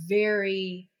were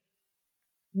very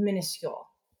minuscule.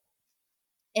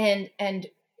 And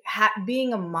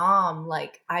being a mom,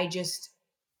 like I just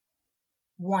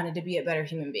wanted to be a better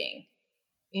human being.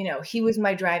 He was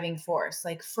my driving force.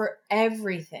 Like for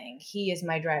everything, he is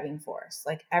my driving force.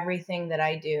 Like everything that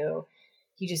I do,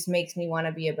 he just makes me want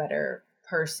to be a better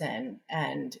person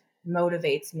and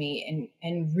motivates me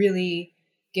and really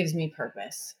gives me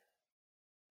purpose.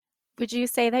 Would you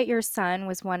say that your son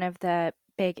was one of the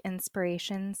big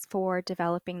inspirations for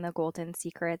developing the Golden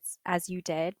Secrets as you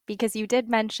did? Because you did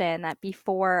mention that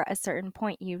before a certain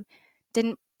point, you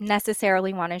didn't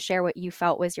necessarily want to share what you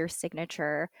felt was your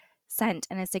signature scent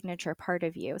and a signature part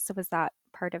of you. So was that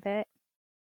part of it?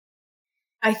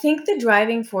 I think the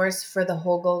driving force for the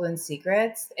whole Golden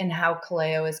Secrets and how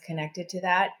Kaleo is connected to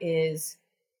that is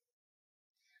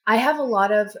I have a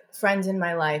lot of friends in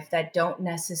my life that don't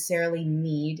necessarily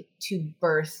need to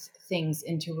birth things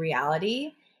into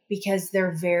reality because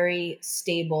they're very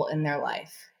stable in their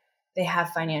life. They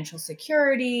have financial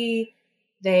security,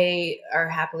 they are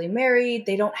happily married,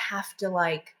 they don't have to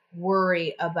like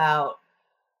worry about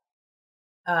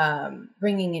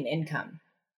bringing in income.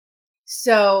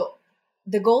 So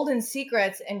the Golden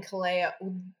Secrets and Kalea,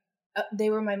 they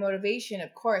were my motivation,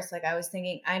 of course. Like I was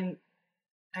thinking, I'm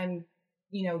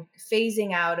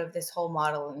phasing out of this whole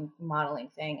modeling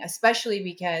thing, especially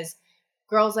because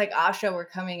girls like Asha were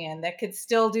coming in that could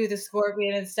still do the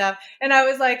scorpion and stuff. And I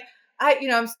was like,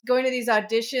 I'm going to these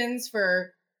auditions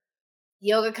for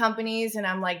yoga companies and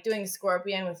I'm like doing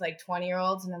scorpion with like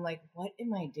 20-year-olds and I'm like, what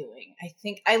am I doing? I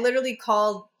think I literally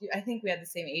called, I think we had the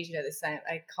same agent at this time.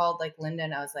 I called like Linda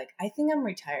and I was like, I think I'm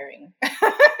retiring. I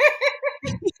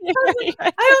don't think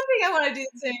I want to do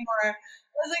this anymore.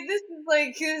 I was like, this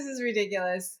is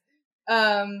ridiculous.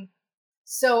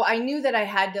 So I knew that I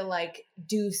had to like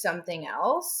do something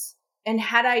else. And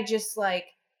had I just like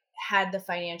had the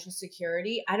financial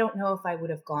security, I don't know if I would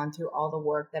have gone through all the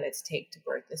work that it's take to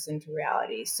birth this into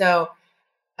reality. So,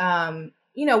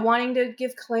 wanting to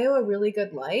give Kaleo a really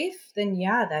good life, then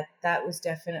yeah, that was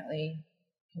definitely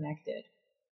connected.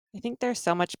 I think there's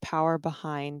so much power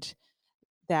behind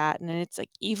that, and it's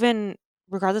like even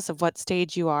regardless of what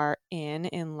stage you are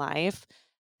in life,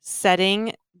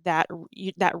 setting that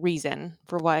reason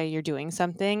for why you're doing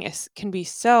something can be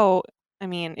so I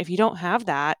mean, if you don't have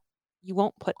that, you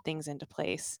won't put things into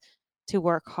place to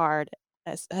work hard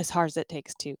as hard as it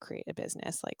takes to create a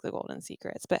business like the Golden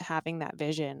Secrets, but having that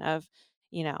vision of,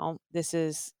 this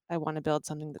is I want to build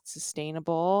something that's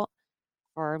sustainable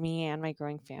for me and my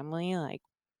growing family, like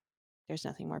there's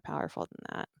nothing more powerful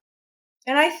than that.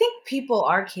 And I think people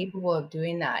are capable of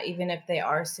doing that, even if they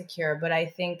are secure. But I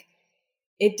think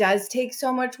it does take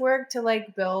so much work to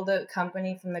like build a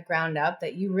company from the ground up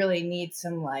that you really need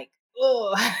some like,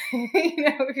 oh,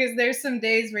 because there's some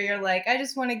days where you're like, I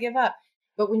just want to give up.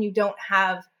 But when you don't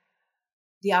have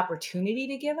the opportunity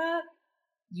to give up,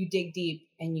 you dig deep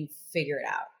and you figure it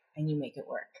out and you make it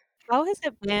work. How has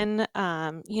it been,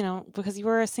 because you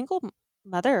were a single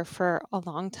mother for a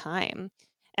long time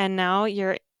and now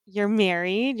you're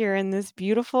married, you're in this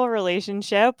beautiful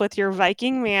relationship with your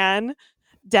Viking man,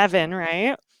 Devin,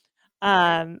 right?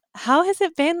 How has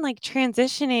it been like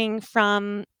transitioning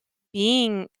from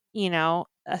being,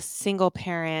 a single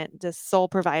parent, the sole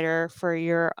provider for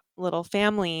your little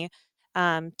family,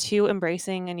 to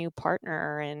embracing a new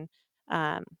partner and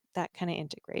that kind of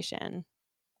integration?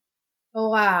 Oh,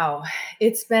 wow.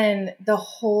 The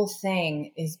whole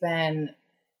thing has been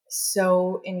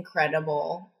so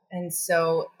incredible and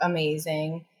so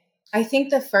amazing. I think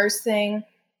the first thing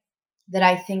that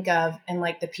I think of, and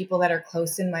like the people that are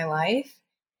close in my life,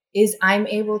 is I'm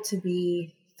able to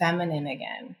be feminine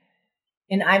again.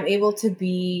 And I'm able to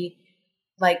be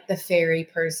like the fairy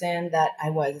person that I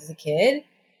was as a kid,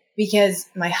 because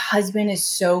my husband is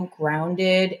so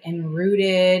grounded and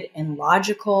rooted and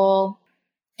logical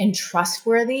and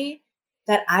trustworthy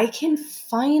that I can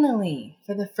finally,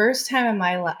 for the first time in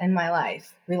my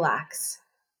life, relax.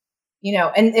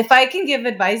 And if I can give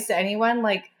advice to anyone,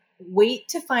 like, wait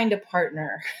to find a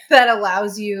partner that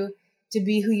allows you to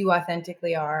be who you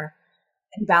authentically are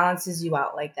and balances you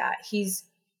out like that.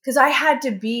 Because I had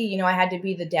to be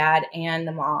the dad and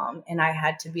the mom, and I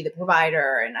had to be the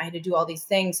provider, and I had to do all these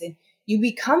things. And you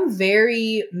become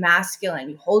very masculine.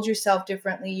 You hold yourself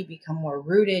differently. You become more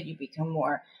rooted. You become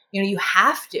more, you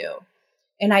have to.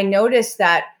 And I noticed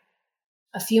that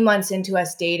a few months into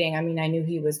us dating, I mean, I knew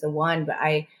he was the one, but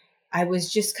I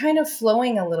was just kind of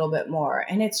flowing a little bit more.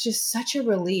 And it's just such a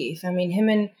relief. I mean, him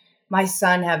and my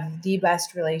son have the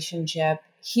best relationship.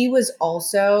 He was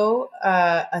also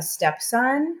a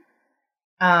stepson.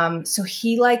 So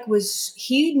he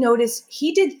noticed,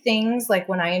 he did things like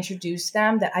when I introduced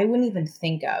them that I wouldn't even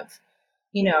think of.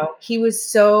 He was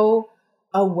so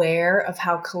aware of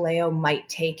how Kaleo might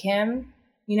take him.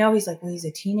 He's like, well, he's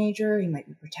a teenager. He might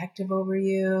be protective over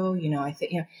you. I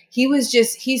think,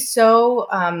 he's so,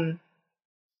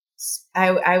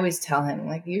 I always tell him,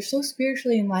 like, you're so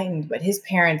spiritually enlightened, but his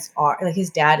parents are, like, his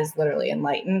dad is literally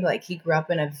enlightened. Like, he grew up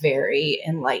in a very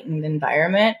enlightened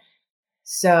environment.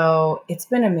 So it's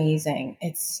been amazing.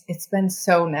 It's been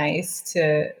so nice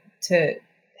to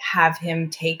have him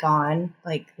take on,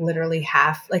 like, literally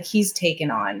half, like, he's taken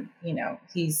on,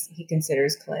 he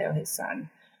considers Kaleo his son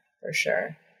for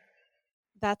sure.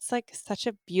 That's like such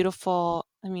a beautiful,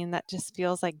 I mean, that just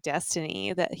feels like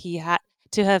destiny that he had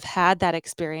to have had that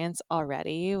experience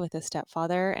already with his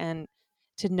stepfather and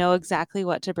to know exactly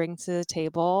what to bring to the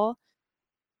table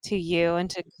to you and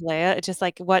to Kalea. It's just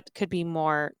like what could be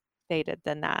more stated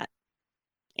than that?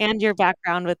 And your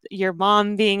background with your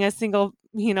mom being a single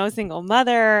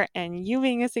mother and you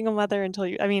being a single mother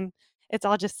until I mean, it's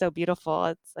all just so beautiful.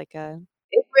 It's like a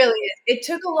It really is. It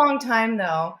took a long time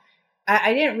though.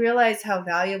 I didn't realize how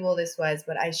valuable this was,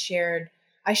 but I share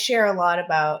a lot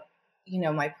about,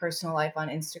 my personal life on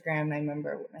Instagram. And I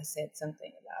remember when I said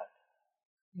something about,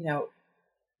 you know,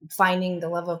 finding the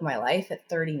love of my life at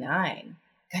 39.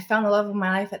 I found the love of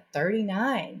my life at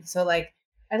 39. So, like,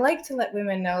 I like to let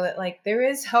women know that, like, there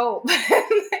is hope.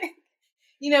 Like,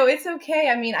 it's okay.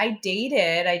 I mean, I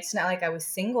dated. It's not like I was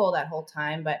single that whole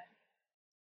time, but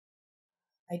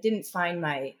I didn't find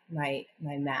my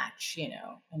match,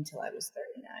 until I was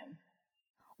 39.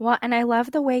 Well, and I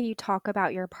love the way you talk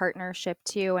about your partnership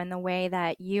too, and the way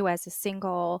that you, as a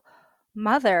single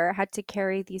mother, had to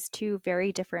carry these two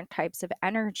very different types of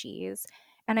energies.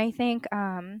 And I think,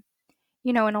 in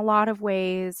a lot of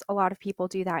ways, a lot of people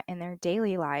do that in their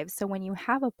daily lives. So when you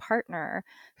have a partner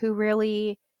who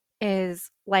really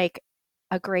is like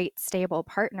a great, stable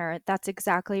partner, that's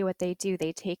exactly what they do.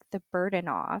 They take the burden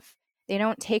off. They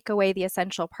don't take away the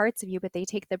essential parts of you, but they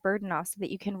take the burden off so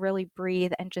that you can really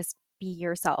breathe and just be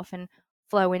yourself and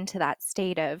flow into that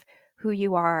state of who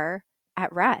you are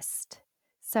at rest.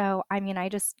 So, I mean,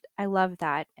 I love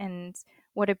that. And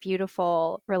what a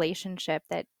beautiful relationship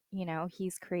that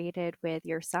he's created with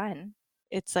your son.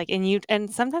 it's like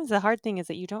and sometimes the hard thing is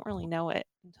that you don't really know it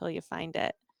until you find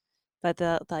it. But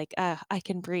I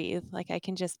can breathe, like, I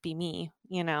can just be me,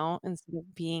 instead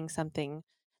of being something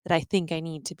that I think I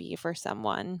need to be for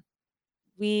someone.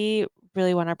 We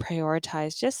really wanna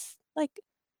prioritize just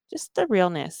the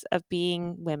realness of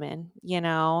being women,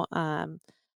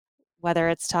 whether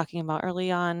it's talking about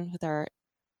early on with our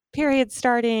period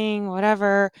starting,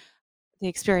 whatever, the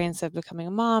experience of becoming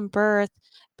a mom, birth,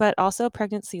 but also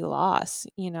pregnancy loss,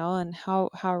 and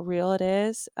how real it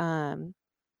is.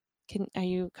 Are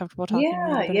you comfortable talking a Yeah,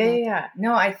 little bit yeah, yeah, about yeah.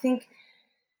 No, I think,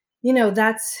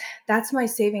 that's my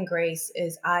saving grace.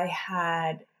 Is I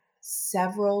had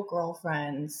several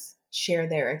girlfriends share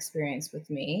their experience with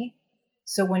me.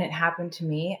 So when it happened to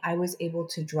me, I was able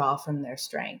to draw from their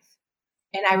strength.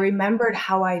 And I remembered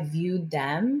how I viewed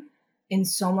them in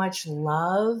so much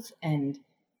love and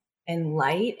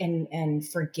light and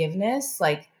forgiveness,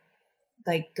 like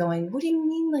going, what do you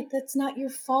mean? Like, that's not your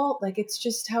fault. Like, it's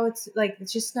just how it's, like,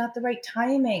 it's just not the right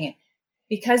timing.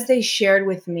 Because they shared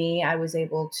with me, I was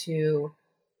able to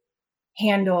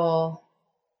handle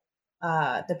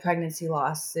the pregnancy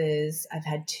losses. I've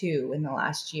had 2 in the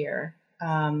last year,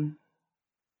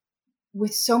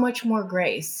 with so much more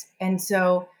grace. And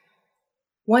so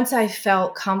once I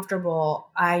felt comfortable,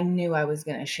 I knew I was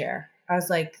going to share. I was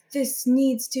like, this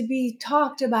needs to be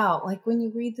talked about. Like when you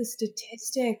read the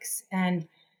statistics and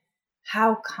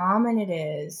how common it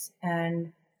is,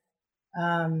 and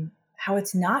how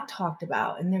it's not talked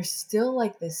about, and there's still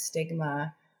like this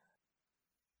stigma.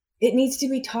 It needs to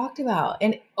be talked about,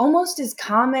 and almost as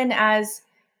common as,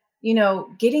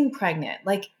 getting pregnant.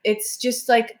 Like it's just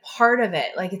like part of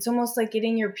it. Like it's almost like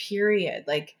getting your period.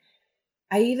 Like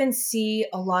I even see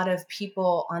a lot of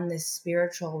people on this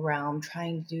spiritual realm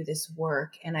trying to do this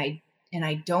work, and I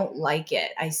don't like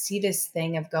it. I see this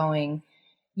thing of going,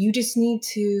 you just need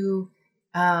to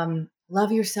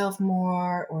love yourself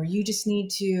more, or you just need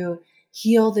to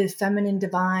heal the feminine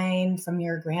divine from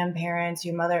your grandparents,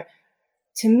 your mother.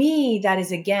 To me, that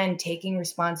is again taking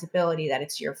responsibility that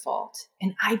it's your fault.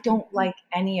 And I don't like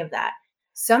any of that.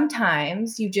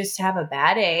 Sometimes you just have a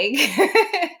bad egg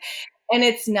and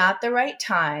it's not the right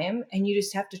time, and you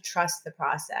just have to trust the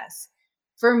process.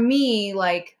 For me,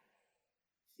 like,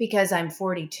 because I'm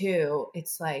 42,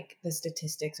 it's like the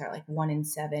statistics are like 1 in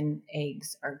 7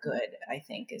 eggs are good, I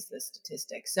think is the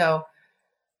statistic. So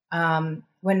when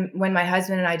my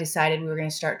husband and I decided we were going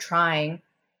to start trying,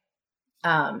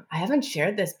 I haven't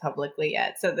shared this publicly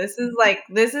yet. So this is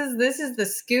the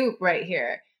scoop right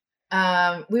here.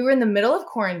 We were in the middle of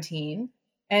quarantine,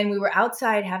 and we were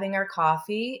outside having our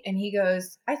coffee, and he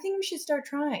goes, I think we should start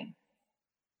trying.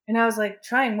 And I was like,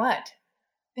 trying what?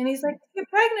 And he's like, get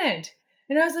pregnant.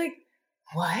 And I was like,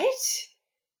 what?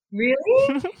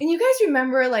 Really? And you guys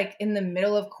remember, like, in the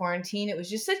middle of quarantine, it was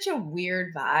just such a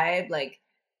weird vibe. Like,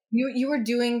 you were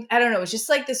doing, I don't know, it was just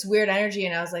like this weird energy.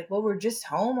 And I was like, well, we're just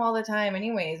home all the time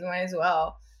anyways, we might as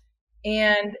well.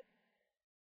 And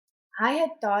I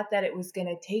had thought that it was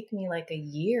gonna take me like a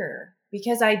year,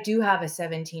 because I do have a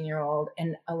 17-year-old,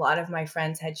 and a lot of my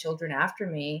friends had children after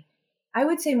me. I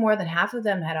would say more than half of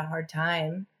them had a hard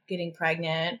time getting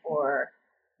pregnant, or,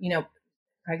 you know,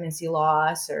 pregnancy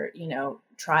loss, or,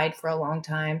 tried for a long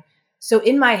time. So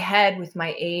in my head, with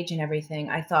my age and everything,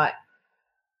 I thought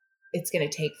it's going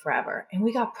to take forever. And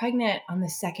we got pregnant on the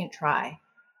second try.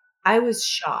 I was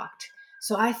shocked.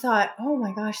 So I thought, oh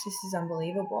my gosh, this is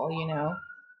unbelievable.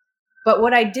 But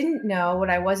what I didn't know, what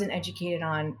I wasn't educated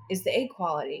on, is the egg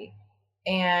quality.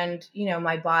 And,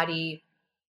 my body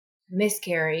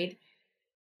miscarried.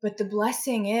 But the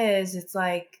blessing is, it's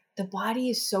like the body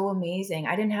is so amazing.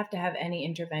 I didn't have to have any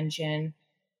intervention.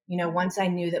 Once I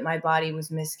knew that my body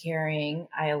was miscarrying,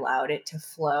 I allowed it to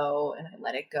flow, and I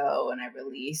let it go, and I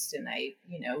released, and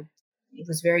it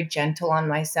was very gentle on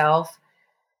myself.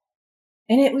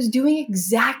 And it was doing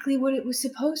exactly what it was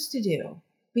supposed to do,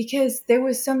 because there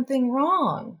was something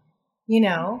wrong, you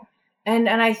know? And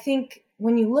I think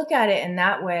when you look at it in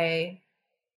that way,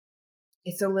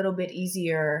 it's a little bit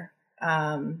easier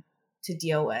to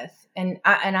deal with. And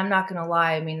I'm not going to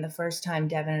lie. I mean, the first time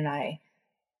Devin and I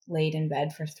laid in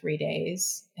bed for 3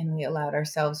 days, and we allowed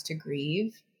ourselves to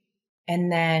grieve. And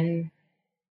then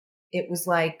it was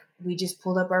like, we just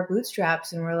pulled up our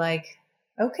bootstraps and we're like,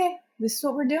 okay, this is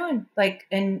what we're doing. Like,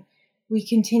 and we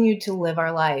continued to live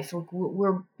our life.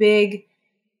 We're big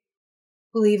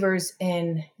believers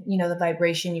in, the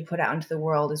vibration you put out into the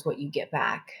world is what you get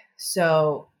back.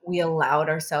 So we allowed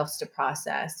ourselves to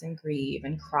process and grieve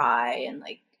and cry and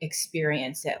like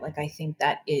experience it. Like, I think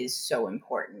that is so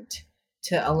important,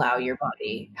 to allow your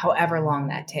body, however long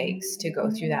that takes, to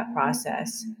go through that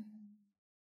process.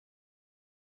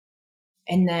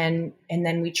 And then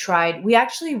we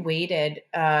actually waited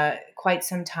quite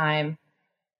some time,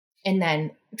 and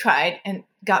then tried and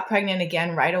got pregnant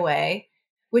again right away,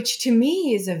 which to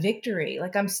me is a victory.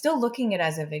 Like, I'm still looking at it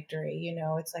as a victory.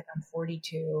 It's like I'm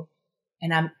 42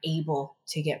 and I'm able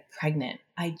to get pregnant.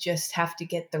 I just have to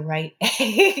get the right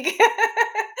egg.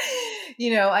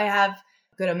 I have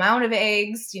a good amount of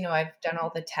eggs. I've done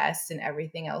all the tests and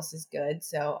everything else is good.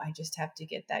 So I just have to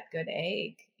get that good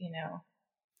egg.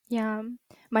 Yeah.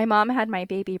 My mom had my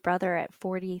baby brother at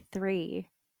 43,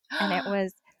 and it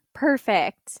was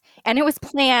perfect. And it was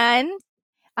planned.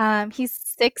 He's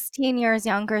 16 years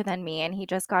younger than me, and he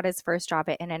just got his first job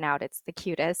at In-N-Out. It's the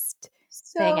cutest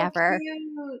thing So ever.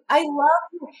 cute. I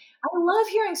love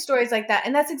hearing stories like that.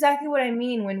 And that's exactly what I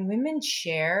mean. When women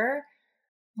share,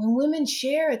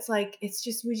 it's like,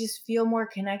 we just feel more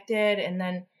connected. And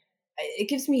then it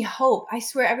gives me hope. I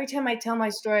swear, every time I tell my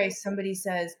story, somebody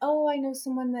says, oh, I know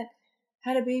someone that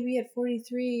had a baby at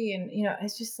 43. And,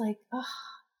 it's just like, oh,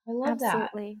 I love that.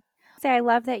 Absolutely. I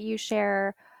love that you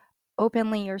share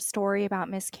openly your story about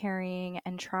miscarrying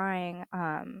and trying.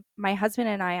 My husband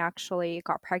and I actually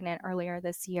got pregnant earlier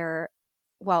this year,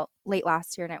 well, late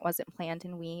last year, and it wasn't planned,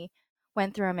 and we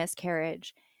went through a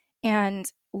miscarriage. And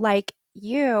like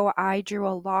you, I drew a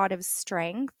lot of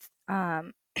strength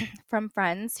from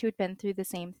friends who'd been through the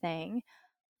same thing.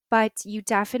 But you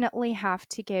definitely have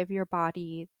to give your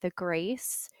body the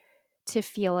grace to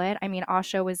feel it. I mean,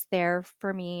 Asha was there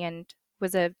for me and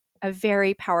was a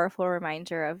very powerful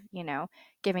reminder of,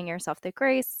 giving yourself the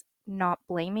grace, not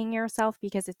blaming yourself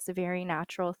because it's a very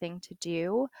natural thing to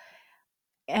do.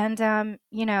 And,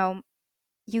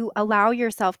 you allow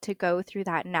yourself to go through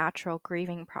that natural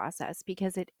grieving process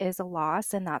because it is a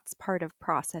loss and that's part of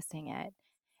processing it.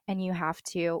 And you have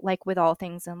to, like with all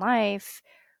things in life,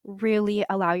 really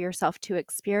allow yourself to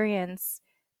experience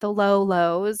the low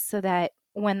lows so that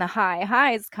when the high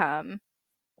highs come,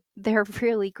 they're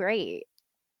really great.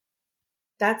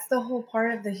 That's the whole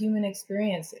part of the human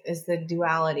experience, is the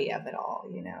duality of it all,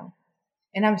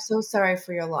 And I'm so sorry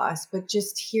for your loss, but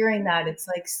just hearing that, it's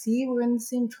like, see, we're in the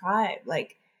same tribe.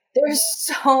 Like, there's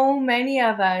so many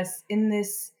of us in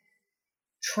this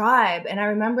tribe. And I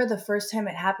remember the first time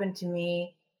it happened to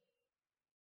me,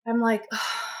 I'm like,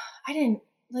 I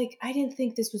didn't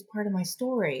think this was part of my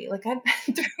story. Like, I've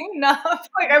been through enough.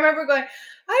 Like, I remember going,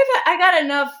 I got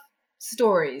enough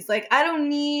stories. Like, I don't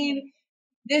need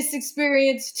this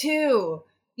experience too,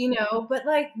 but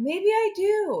like, maybe I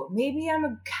do. Maybe I'm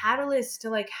a catalyst to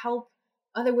like help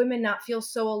other women not feel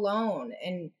so alone.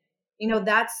 And,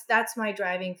 that's my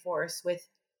driving force with,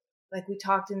 like we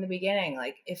talked in the beginning,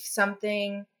 like if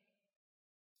something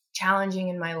challenging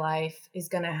in my life is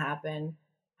going to happen,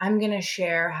 I'm going to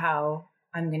share how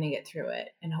I'm going to get through it.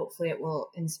 And hopefully it will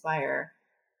inspire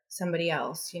somebody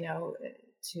else,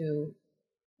 to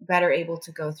better able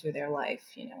to go through their life.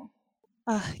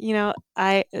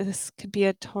 This could be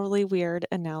a totally weird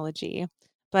analogy,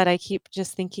 but I keep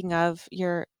just thinking of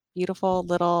your beautiful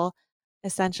little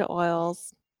essential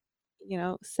oils,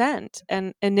 scent,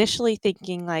 and initially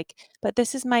thinking like, but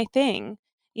this is my thing,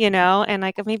 and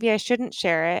like maybe I shouldn't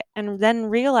share it. And then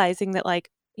realizing that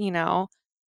like,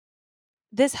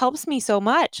 this helps me so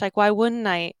much. Like, why wouldn't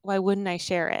I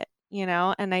share it?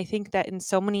 And I think that in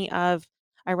so many of,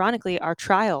 ironically, our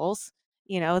trials,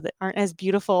 that aren't as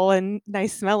beautiful and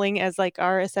nice smelling as like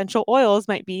our essential oils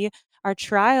might be, our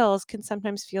trials can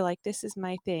sometimes feel like this is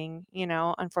my thing,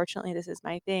 unfortunately, this is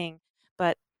my thing.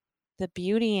 But the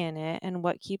beauty in it and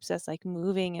what keeps us like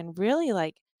moving and really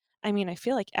like, I mean, I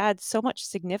feel like adds so much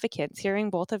significance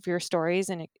hearing both of your stories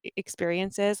and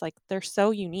experiences. Like they're so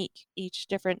unique. Each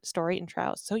different story and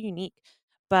trial is so unique.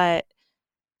 But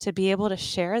to be able to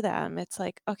share them, it's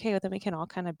like, okay, well, then we can all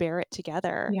kind of bear it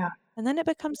together. Yeah. And then it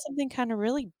becomes something kind of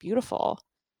really beautiful.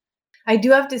 I do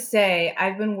have to say,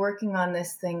 I've been working on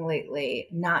this thing lately,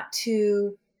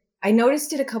 I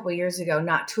noticed it a couple years ago,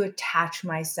 not to attach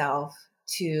myself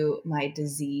to my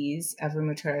disease of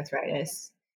rheumatoid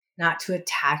arthritis, not to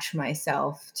attach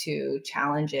myself to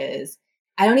challenges.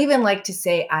 I don't even like to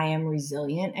say I am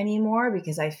resilient anymore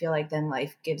because I feel like then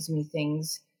life gives me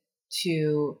things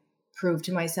to prove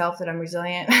to myself that I'm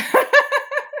resilient.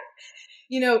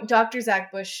 Dr.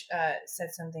 Zach Bush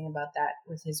said something about that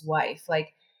with his wife.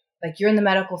 Like you're in the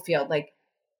medical field, like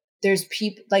there's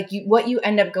people like what you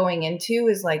end up going into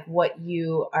is like what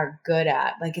you are good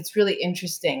at. Like it's really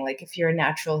interesting. Like if you're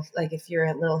if you're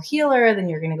a little healer, then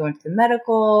you're going to go into the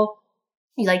medical.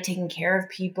 You like taking care of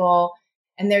people.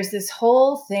 And there's this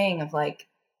whole thing of like,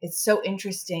 it's so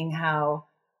interesting how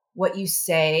what you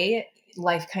say,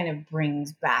 life kind of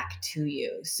brings back to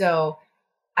you. So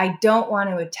I don't want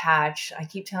to attach. I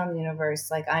keep telling the universe,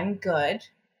 like, I'm good.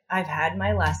 I've had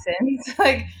my lessons.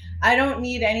 Like, I don't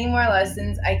need any more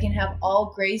lessons. I can have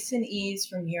all grace and ease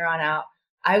from here on out.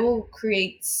 I will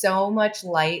create so much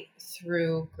light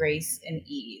through grace and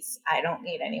ease. I don't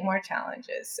need any more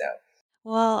challenges. So,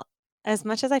 Well, as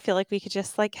much as I feel like we could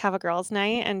just like have a girls'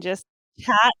 night and just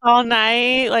chat all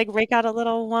night, like break out a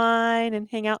little wine and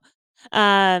hang out.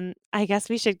 I guess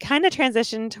we should kind of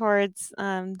transition towards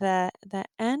the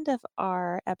end of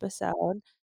our episode.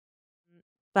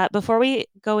 But before we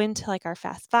go into like our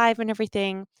fast five and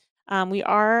everything, we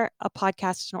are a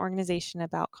podcast and organization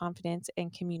about confidence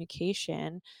and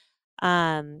communication.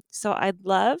 So I'd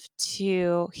love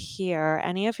to hear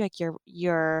any of like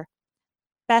your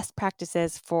best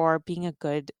practices for being a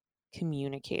good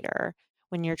communicator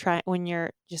when you're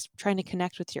just trying to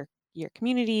connect with your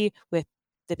community, with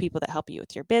the people that help you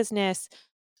with your business.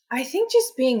 I think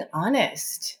just being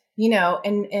honest,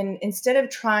 and instead of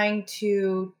trying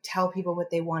to tell people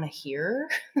what they want to hear,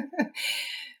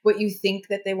 what you think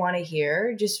that they want to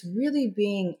hear. Just really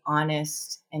being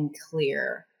honest and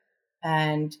clear,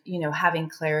 and, having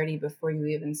clarity before you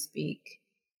even speak.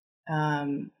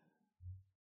 And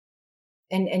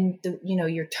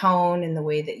your tone and the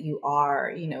way that you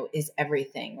are, is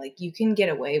everything. Like, you can get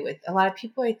away with, a lot of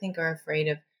people I think are afraid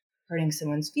of hurting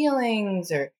someone's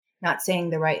feelings or not saying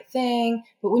the right thing.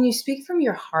 But when you speak from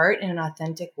your heart in an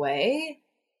authentic way,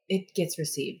 it gets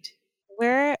received.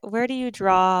 Where do you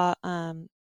draw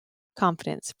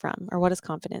confidence from, or what does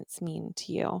confidence mean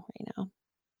to you right now?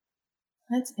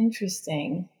 That's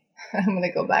interesting. I'm going to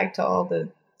go back to all the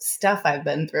stuff I've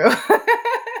been through.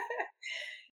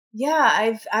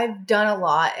 Yeah, I've done a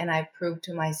lot, and I've proved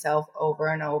to myself over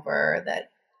and over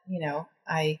that,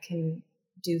 I can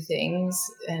do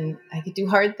things, and I could do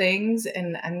hard things,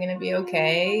 and I'm going to be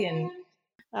okay. And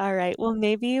All right. Well,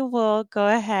 maybe we'll go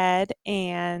ahead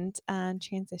and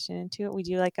transition into it. We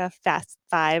do like a fast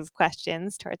 5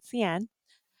 questions towards the end.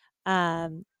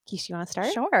 Keisha, you want to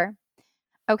start? Sure.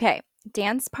 Okay.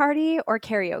 Dance party or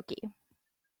karaoke?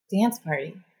 dance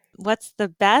party. What's the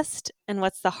best and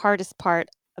what's the hardest part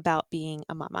about being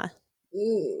a mama?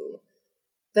 Ooh.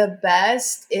 The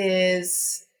best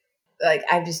is, like,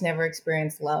 I've just never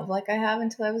experienced love like I have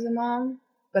until I was a mom.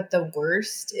 But the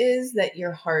worst is that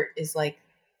your heart is like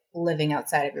living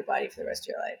outside of your body for the rest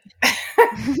of your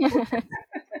life.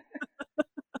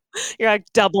 You're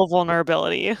like double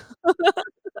vulnerability.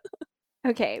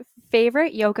 Okay.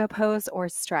 Favorite yoga pose or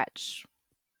stretch?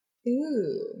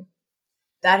 Ooh.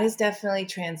 That has definitely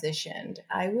transitioned.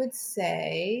 I would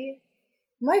say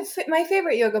my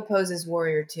favorite yoga pose is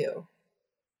Warrior Two.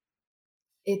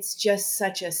 It's just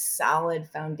such a solid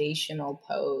foundational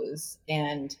pose.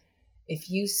 And if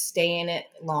you stay in it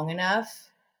long enough,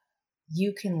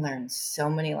 you can learn so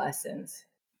many lessons.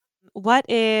 What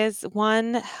is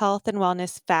one health and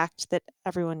wellness fact that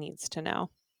everyone needs to know?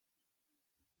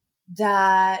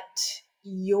 That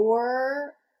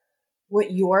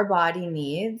what your body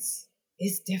needs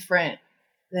is different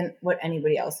than what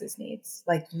anybody else's needs.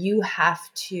 Like, you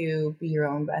have to be your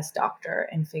own best doctor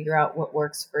and figure out what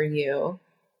works for you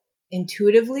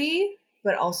intuitively,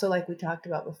 but also, like we talked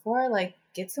about before, like,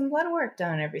 get some blood work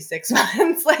done every 6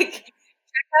 months. Like,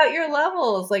 check out your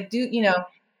levels. Like,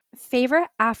 Favorite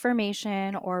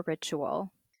affirmation or ritual?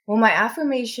 Well, my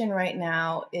affirmation right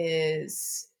now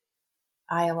is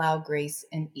I allow grace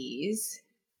and ease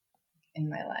in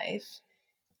my life.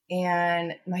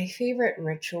 And my favorite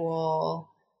ritual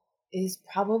is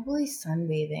probably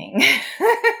sunbathing.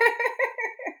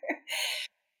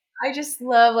 I just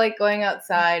love, like, going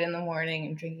outside in the morning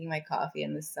and drinking my coffee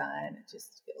in the sun. It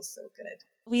just feels so good.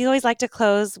 We always like to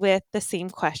close with the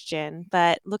same question,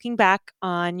 but looking back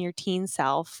on your teen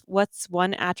self, what's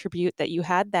one attribute that you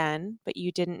had then, but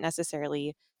you didn't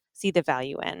necessarily see the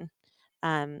value in,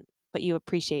 but you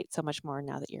appreciate so much more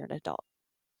now that you're an adult?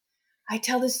 I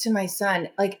tell this to my son,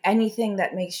 like, anything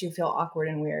that makes you feel awkward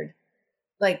and weird.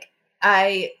 Like,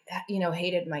 I,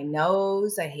 hated my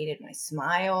nose. I hated my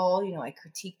smile. I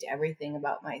critiqued everything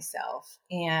about myself.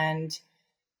 And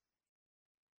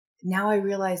now I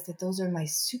realize that those are my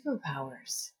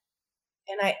superpowers.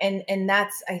 And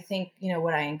that's, I think,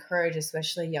 what I encourage,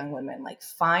 especially young women, like,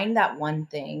 find that one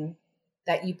thing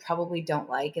that you probably don't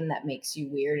like and that makes you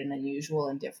weird and unusual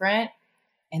and different,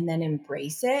 and then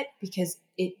embrace it, because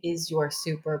it is your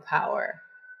superpower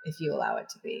if you allow it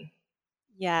to be.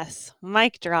 Yes,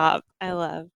 mic drop. I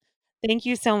love. Thank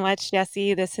you so much,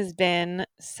 Jessie. This has been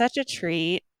such a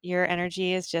treat. Your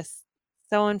energy is just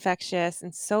so infectious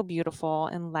and so beautiful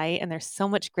and light, and there's so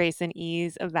much grace and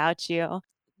ease about you.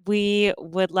 We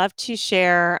would love to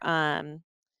share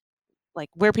like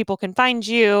where people can find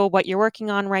you, what you're working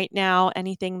on right now,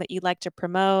 anything that you'd like to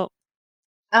promote.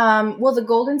 Well,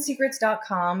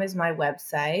 thegoldensecrets.com is my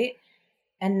website.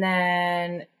 And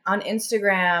then on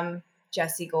Instagram,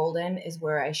 Jessie Golden is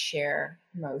where I share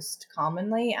most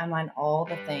commonly. I'm on all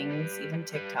the things, even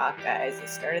TikTok, guys. I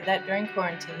started that during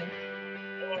quarantine.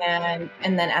 And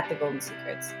then at The Golden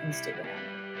Secrets, Instagram.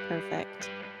 Perfect.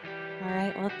 All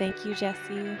right. Well, thank you,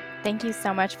 Jessie. Thank you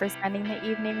so much for spending the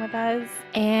evening with us.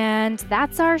 And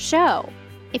that's our show.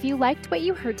 If you liked what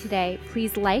you heard today,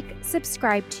 please like,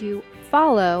 subscribe to,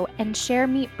 follow, and share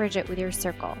Meet Bridget with your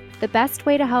circle. The best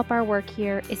way to help our work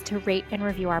here is to rate and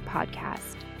review our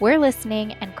podcast. We're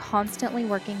listening and constantly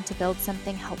working to build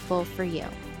something helpful for you.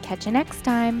 Catch you next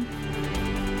time.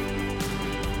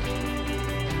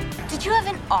 Did you have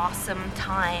an awesome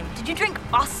time? Did you drink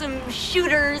awesome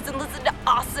shooters and listen to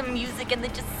awesome music and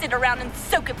then just sit around and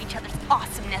soak up each other's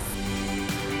awesomeness?